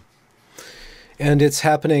 Yeah. And it's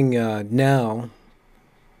happening now,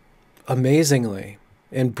 amazingly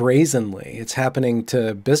and brazenly. It's happening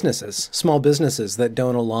to businesses, small businesses that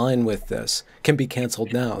don't align with this can be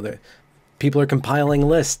canceled now. People are compiling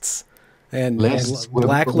lists and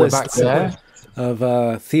blacklists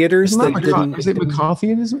of theaters that didn't. Is it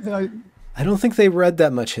McCarthyism? I don't think they read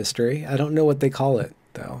that much history. I don't know what they call it,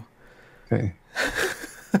 though. Okay.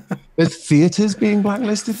 Is theaters being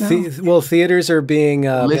blacklisted now? Theaters are being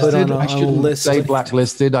put on a list. Say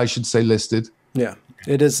blacklisted. I should say listed. Yeah,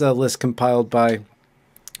 it is a list compiled by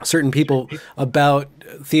certain people about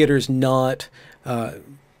theaters not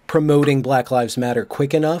promoting Black Lives Matter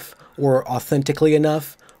quick enough or authentically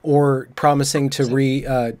enough, or promising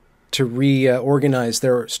to reorganize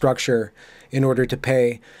their structure in order to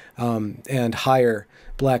pay and hire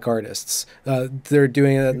Black artists. They're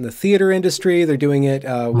doing it in the theater industry. They're doing it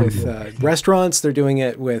with restaurants. They're doing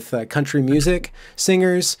it with country music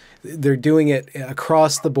singers. They're doing it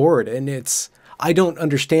across the board. And I don't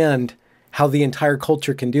understand how the entire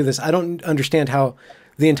culture can do this. I don't understand how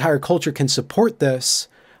the entire culture can support this.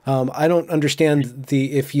 I don't understand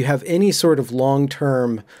if you have any sort of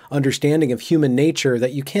long-term understanding of human nature,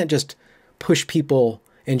 that you can't just push people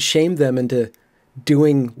and shame them into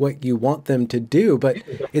doing what you want them to do. But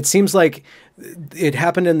it seems like it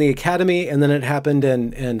happened in the academy, and then it happened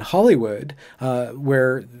in Hollywood,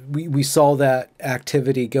 where we saw that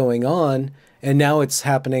activity going on, and now it's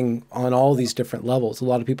happening on all these different levels. A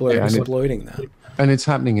lot of people are exploiting that. And it's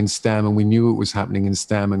happening in STEM, and we knew it was happening in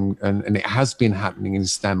STEM, and it has been happening in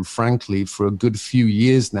STEM, frankly, for a good few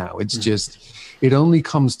years now. It's just, it only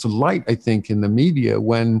comes to light, I think, in the media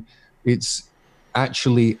when it's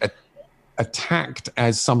actually attacked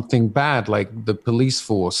as something bad, like the police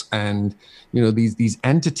force, and these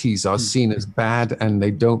entities are seen as bad, and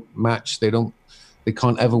they don't match. They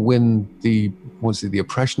can't ever win the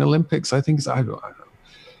oppression Olympics. I think I don't know.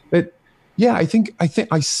 But Yeah, I think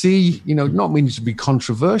I see, not meaning to be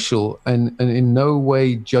controversial and in no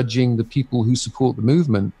way judging the people who support the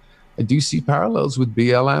movement. I do see parallels with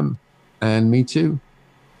BLM and Me Too.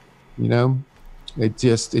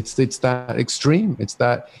 It's that extreme. It's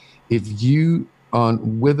that if you aren't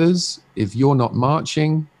with us, if you're not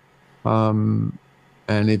marching, and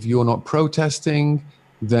if you're not protesting,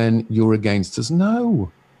 then you're against us.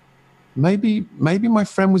 No. Maybe my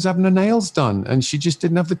friend was having her nails done and she just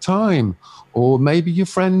didn't have the time. Or maybe your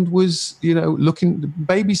friend was,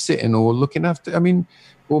 babysitting or looking after,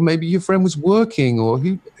 or maybe your friend was working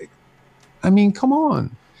come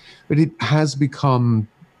on. But it has become,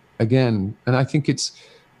 again, and I think it's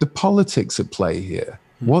the politics at play here.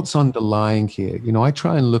 What's underlying here? I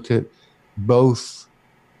try and look at both,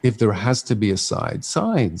 if there has to be a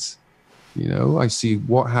sides. I see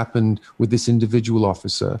what happened with this individual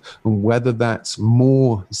officer and whether that's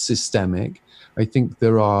more systemic. I think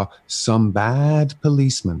there are some bad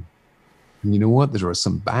policemen. And you know what? There are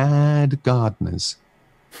some bad gardeners.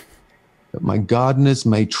 That my gardeners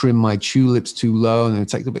may trim my tulips too low and it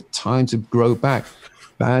takes a bit of time to grow back.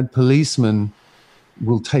 Bad policemen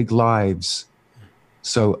will take lives.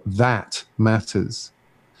 So that matters.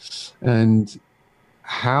 And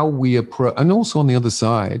how we approach, and also on the other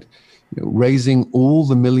side, raising all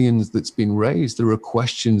the millions that's been raised, there are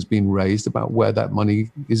questions being raised about where that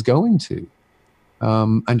money is going to,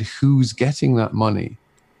 and who's getting that money.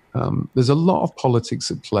 There's a lot of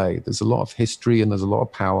politics at play. There's a lot of history and there's a lot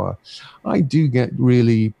of power. I do get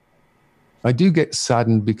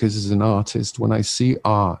saddened because as an artist, when I see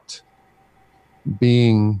art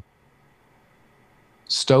being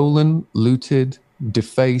stolen, looted,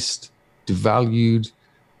 defaced, devalued,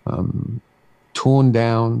 torn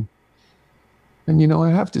down. And, I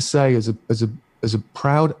have to say, as a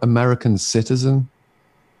proud American citizen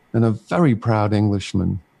and a very proud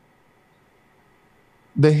Englishman,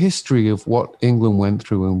 the history of what England went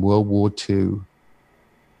through in World War II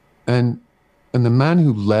and the man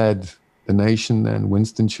who led the nation then,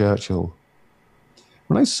 Winston Churchill,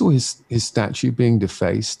 when I saw his statue being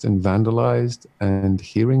defaced and vandalized and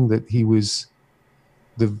hearing that he was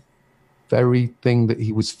the very thing that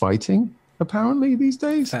he was fighting, apparently these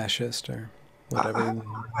days. Fascist or whatever.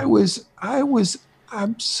 I was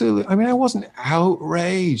absolutely, I wasn't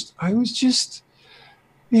outraged. I was just,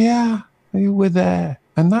 yeah, we're there.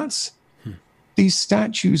 And that's, these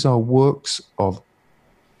statues are works of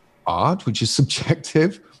art, which is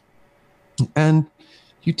subjective. And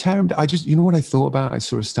you tear them down. You know what I thought about? I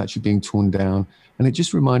saw a statue being torn down, and it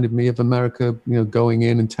just reminded me of America, going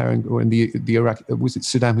in and tearing, or in the Iraq, was it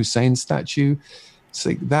Saddam Hussein statue? It's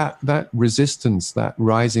like that resistance, that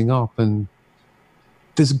rising up, and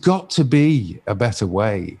there's got to be a better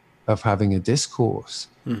way of having a discourse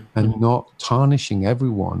and not tarnishing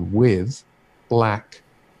everyone with black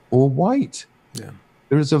or white. Yeah.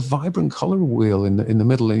 There is a vibrant color wheel in the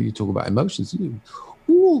middle, and you talk about emotions.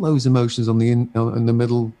 All those emotions in the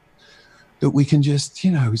middle that we can just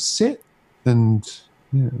sit and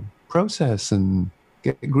process and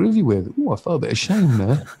get groovy with. Oh, I felt a bit ashamed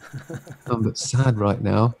there. I'm a bit sad right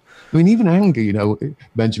now. Even anger,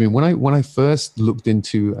 Benjamin. When I first looked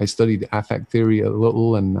into, I studied affect theory a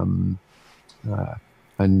little and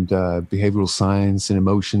behavioral science and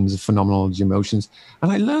emotions, phenomenology, emotions,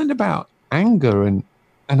 and I learned about anger and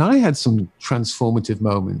I had some transformative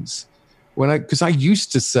moments. Because I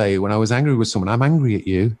used to say when I was angry with someone, I'm angry at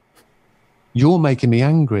you. You're making me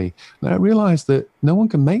angry. And I realized that no one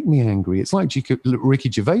can make me angry. It's like Ricky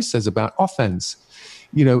Gervais says about offense.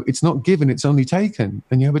 It's not given, it's only taken.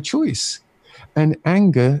 And you have a choice. And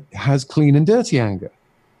anger has clean and dirty anger.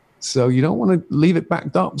 So you don't want to leave it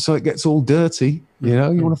backed up so it gets all dirty. You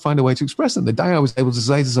want to find a way to express it. The day I was able to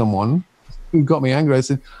say to someone who got me angry, I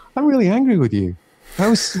said, I'm really angry with you. I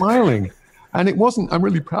was smiling. And it wasn't, I'm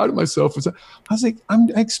really proud of myself. I was like, I'm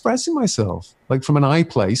expressing myself, like from an I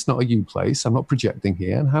place, not a you place. I'm not projecting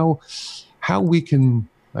here. And how we can,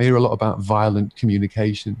 I hear a lot about violent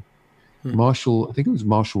communication. Marshall, I think it was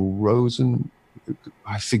Marshall Rosen.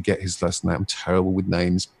 I forget his last name. I'm terrible with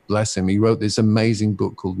names. Bless him. He wrote this amazing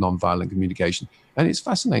book called Nonviolent Communication. And it's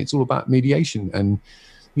fascinating. It's all about mediation. And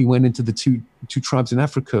he went into the two tribes in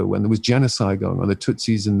Africa when there was genocide going on, the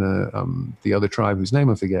Tutsis and the other tribe whose name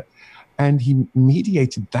I forget. And he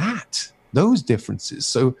mediated those differences.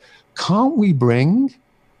 So can't we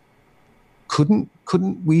couldn't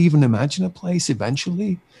we even imagine a place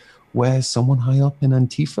eventually where someone high up in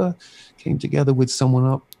Antifa came together with someone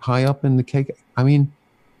up high up in the KK? And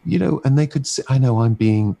they could say, I know I'm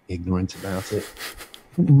being ignorant about it,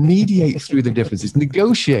 mediate through the differences,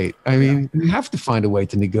 negotiate. I mean, we have to find a way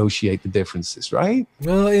to negotiate the differences, right?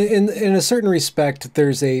 Well, in a certain respect,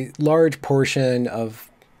 there's a large portion of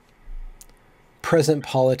present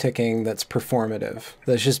politicking that's performative.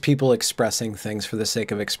 That's just people expressing things for the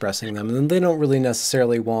sake of expressing them. And they don't really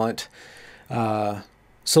necessarily want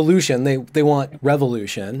solution. They want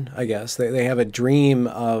revolution, I guess. They have a dream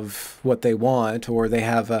of what they want, or they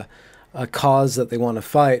have a cause that they want to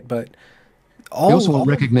fight, but they also want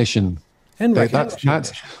recognition. And recognition.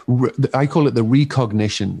 I call it the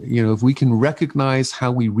recognition. You know, if we can recognize how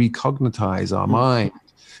we recognitize our mind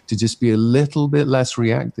to just be a little bit less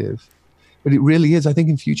reactive. But it really is. I think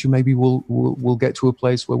in future, maybe we'll get to a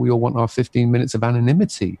place where we all want our 15 minutes of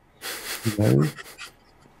anonymity. You know?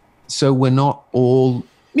 So we're not all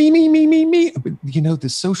me. But, you know, the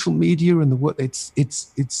social media and the what, it's,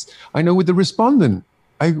 I know with the respondent,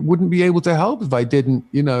 I wouldn't be able to help if I didn't,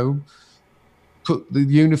 you know, put the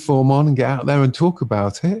uniform on and get out there and talk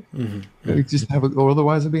about it. Just have it, or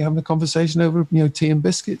otherwise I'd be having a conversation over, you know, tea and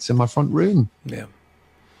biscuits in my front room. Yeah.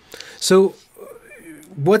 So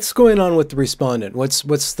what's going on with the respondent?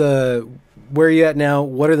 Where are you at now?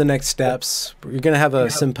 What are the next steps? You're going to have a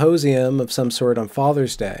symposium of some sort on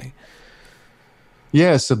Father's Day.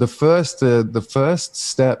 Yeah. So the first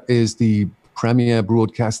step is the premiere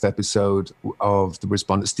broadcast episode of the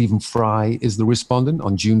respondent. Stephen Fry is the respondent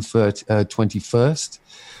on June 21st,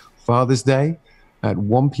 Father's Day at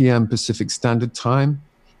 1 p.m. Pacific Standard Time.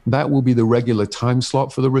 That will be the regular time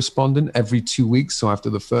slot for the respondent every 2 weeks. So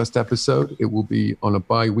after the first episode, it will be on a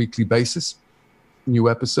bi-weekly basis, new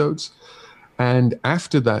episodes. And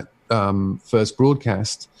after that first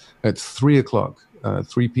broadcast at 3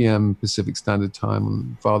 p.m. Pacific Standard Time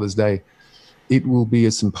on Father's Day, it will be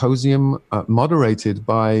a symposium moderated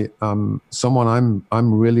by someone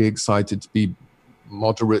I'm really excited to be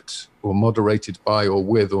moderated by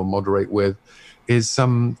or moderate with, is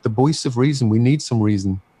the voice of reason. We need some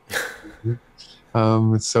reason.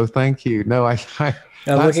 So thank you. No, I'm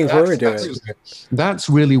looking forward to it. That's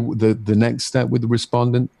really the next step with the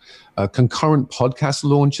respondent. Concurrent podcast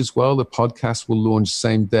launch as well. The podcast will launch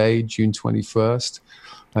same day, June 21st.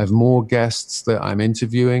 I have more guests that I'm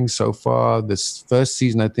interviewing so far. This first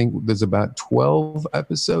season, I think there's about 12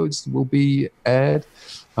 episodes will be aired.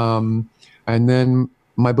 And then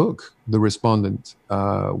my book, The Respondent,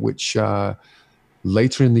 which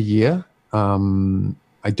later in the year,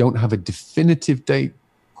 I don't have a definitive date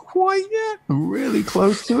quite yet. I'm really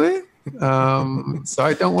close to it. So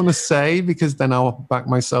I don't want to say, because then I'll back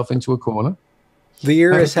myself into a corner. The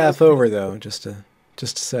year is half over, though, just to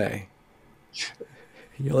say.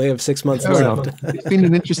 You only have 6 months left. It's been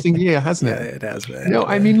an interesting year, hasn't it? Yeah, it has been. No,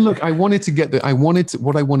 I mean, look, what I wanted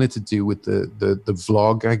to do with the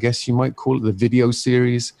vlog, I guess you might call it, the video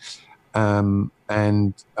series, and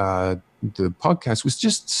the podcast, was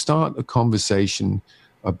just start a conversation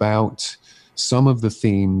about some of the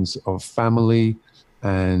themes of family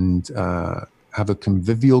and have a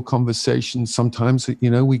convivial conversation. Sometimes,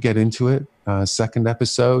 you know, we get into it. Second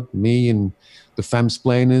episode, me and the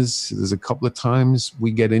Famsplainers, there's a couple of times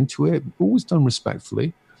we get into it, always done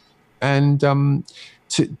respectfully. And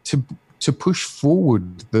to push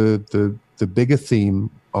forward the bigger theme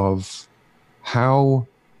of how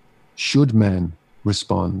should men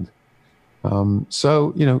respond.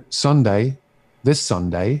 So, you know, this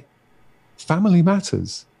Sunday, family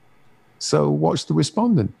matters. So watch The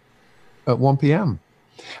Respondent at 1 p.m.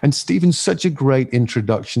 And Stephen's such a great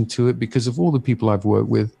introduction to it because of all the people I've worked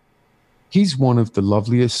with. He's one of the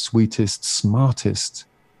loveliest, sweetest, smartest,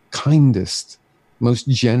 kindest, most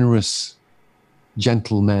generous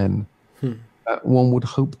gentlemen that one would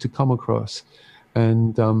hope to come across.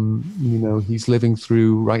 And, you know, he's living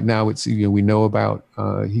through right now. It's, you know, we know about,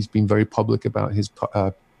 he's been very public about his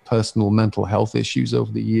personal mental health issues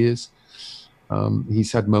over the years.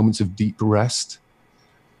 He's had moments of deep rest,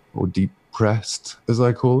 or deep pressed, as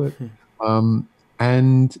I call it.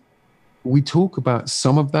 And we talk about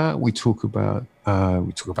some of that. We talk about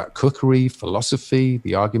cookery, philosophy,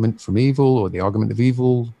 the argument from evil, or the argument of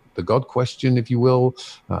evil, the God question, if you will,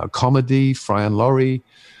 comedy, Fry and Laurie,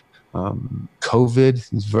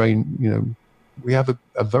 COVID. It's very, you know, we have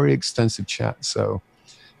a very extensive chat. So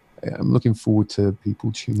I'm looking forward to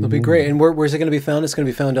people tuning in. It'll be great. And where's it going to be found? It's going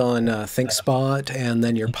to be found on ThinkSpot, and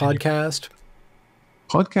then your podcast.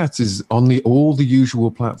 Podcast is on all the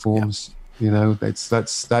usual platforms. Yeah. You know,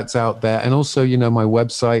 that's out there. And also, you know, my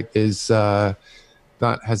website is that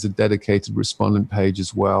has a dedicated respondent page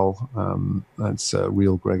as well. That's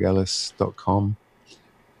realgregellis.com.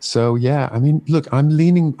 So yeah, I mean, look, I'm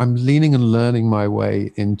leaning and learning my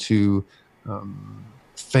way into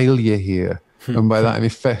failure here. And by that, I mean,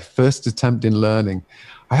 first attempt in learning.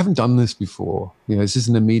 I haven't done this before. This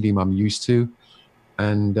isn't a medium I'm used to.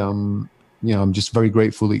 And, I'm just very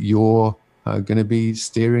grateful that you're going to be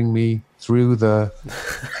steering me through the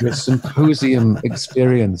symposium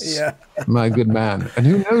experience. Yeah. My good man. And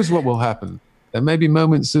who knows what will happen? There may be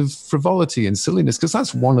moments of frivolity and silliness, because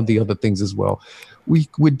that's one of the other things as well.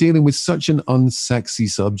 We're dealing with such an unsexy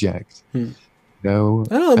subject. I don't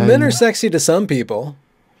know, men are sexy to some people.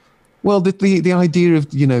 Well, the idea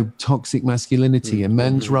of, toxic masculinity and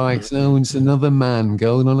men's rights. Oh, it's another man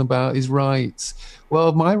going on about his rights.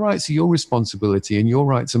 Well, my rights are your responsibility and your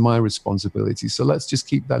rights are my responsibility. So let's just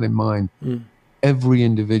keep that in mind. Every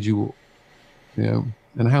individual, and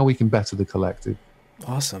how we can better the collective.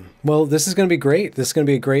 Awesome. Well, this is going to be great. This is going to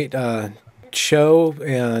be a great show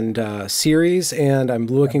and series, and I'm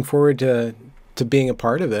looking forward to being a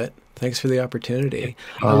part of it. Thanks for the opportunity.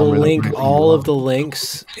 I will link all of the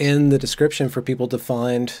links in the description for people to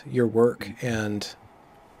find your work, and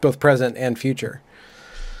both present and future.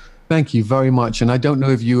 Thank you very much. And I don't know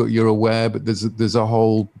if you're aware, but there's a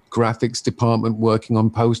whole graphics department working on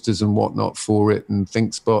posters and whatnot for it, and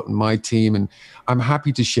ThinkSpot and my team. And I'm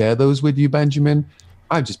happy to share those with you, Benjamin.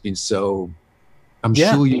 I've just been I'm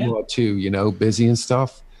sure you are too, busy and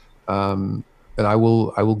stuff. But I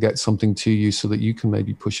will get something to you so that you can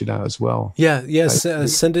maybe push it out as well. Yeah. Yes.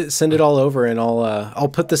 Send it all over, and I'll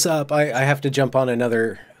put this up. I have to jump on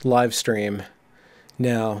another live stream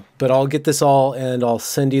now, but I'll get this all, and I'll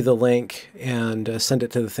send you the link and send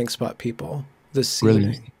it to the ThinkSpot people this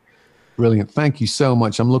evening. Brilliant. Thank you so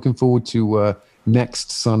much. I'm looking forward to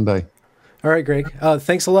next Sunday. All right, Greg.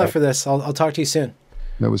 Thanks a lot for this. I'll talk to you soon.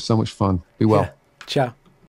 That was so much fun. Be well. Yeah. Ciao.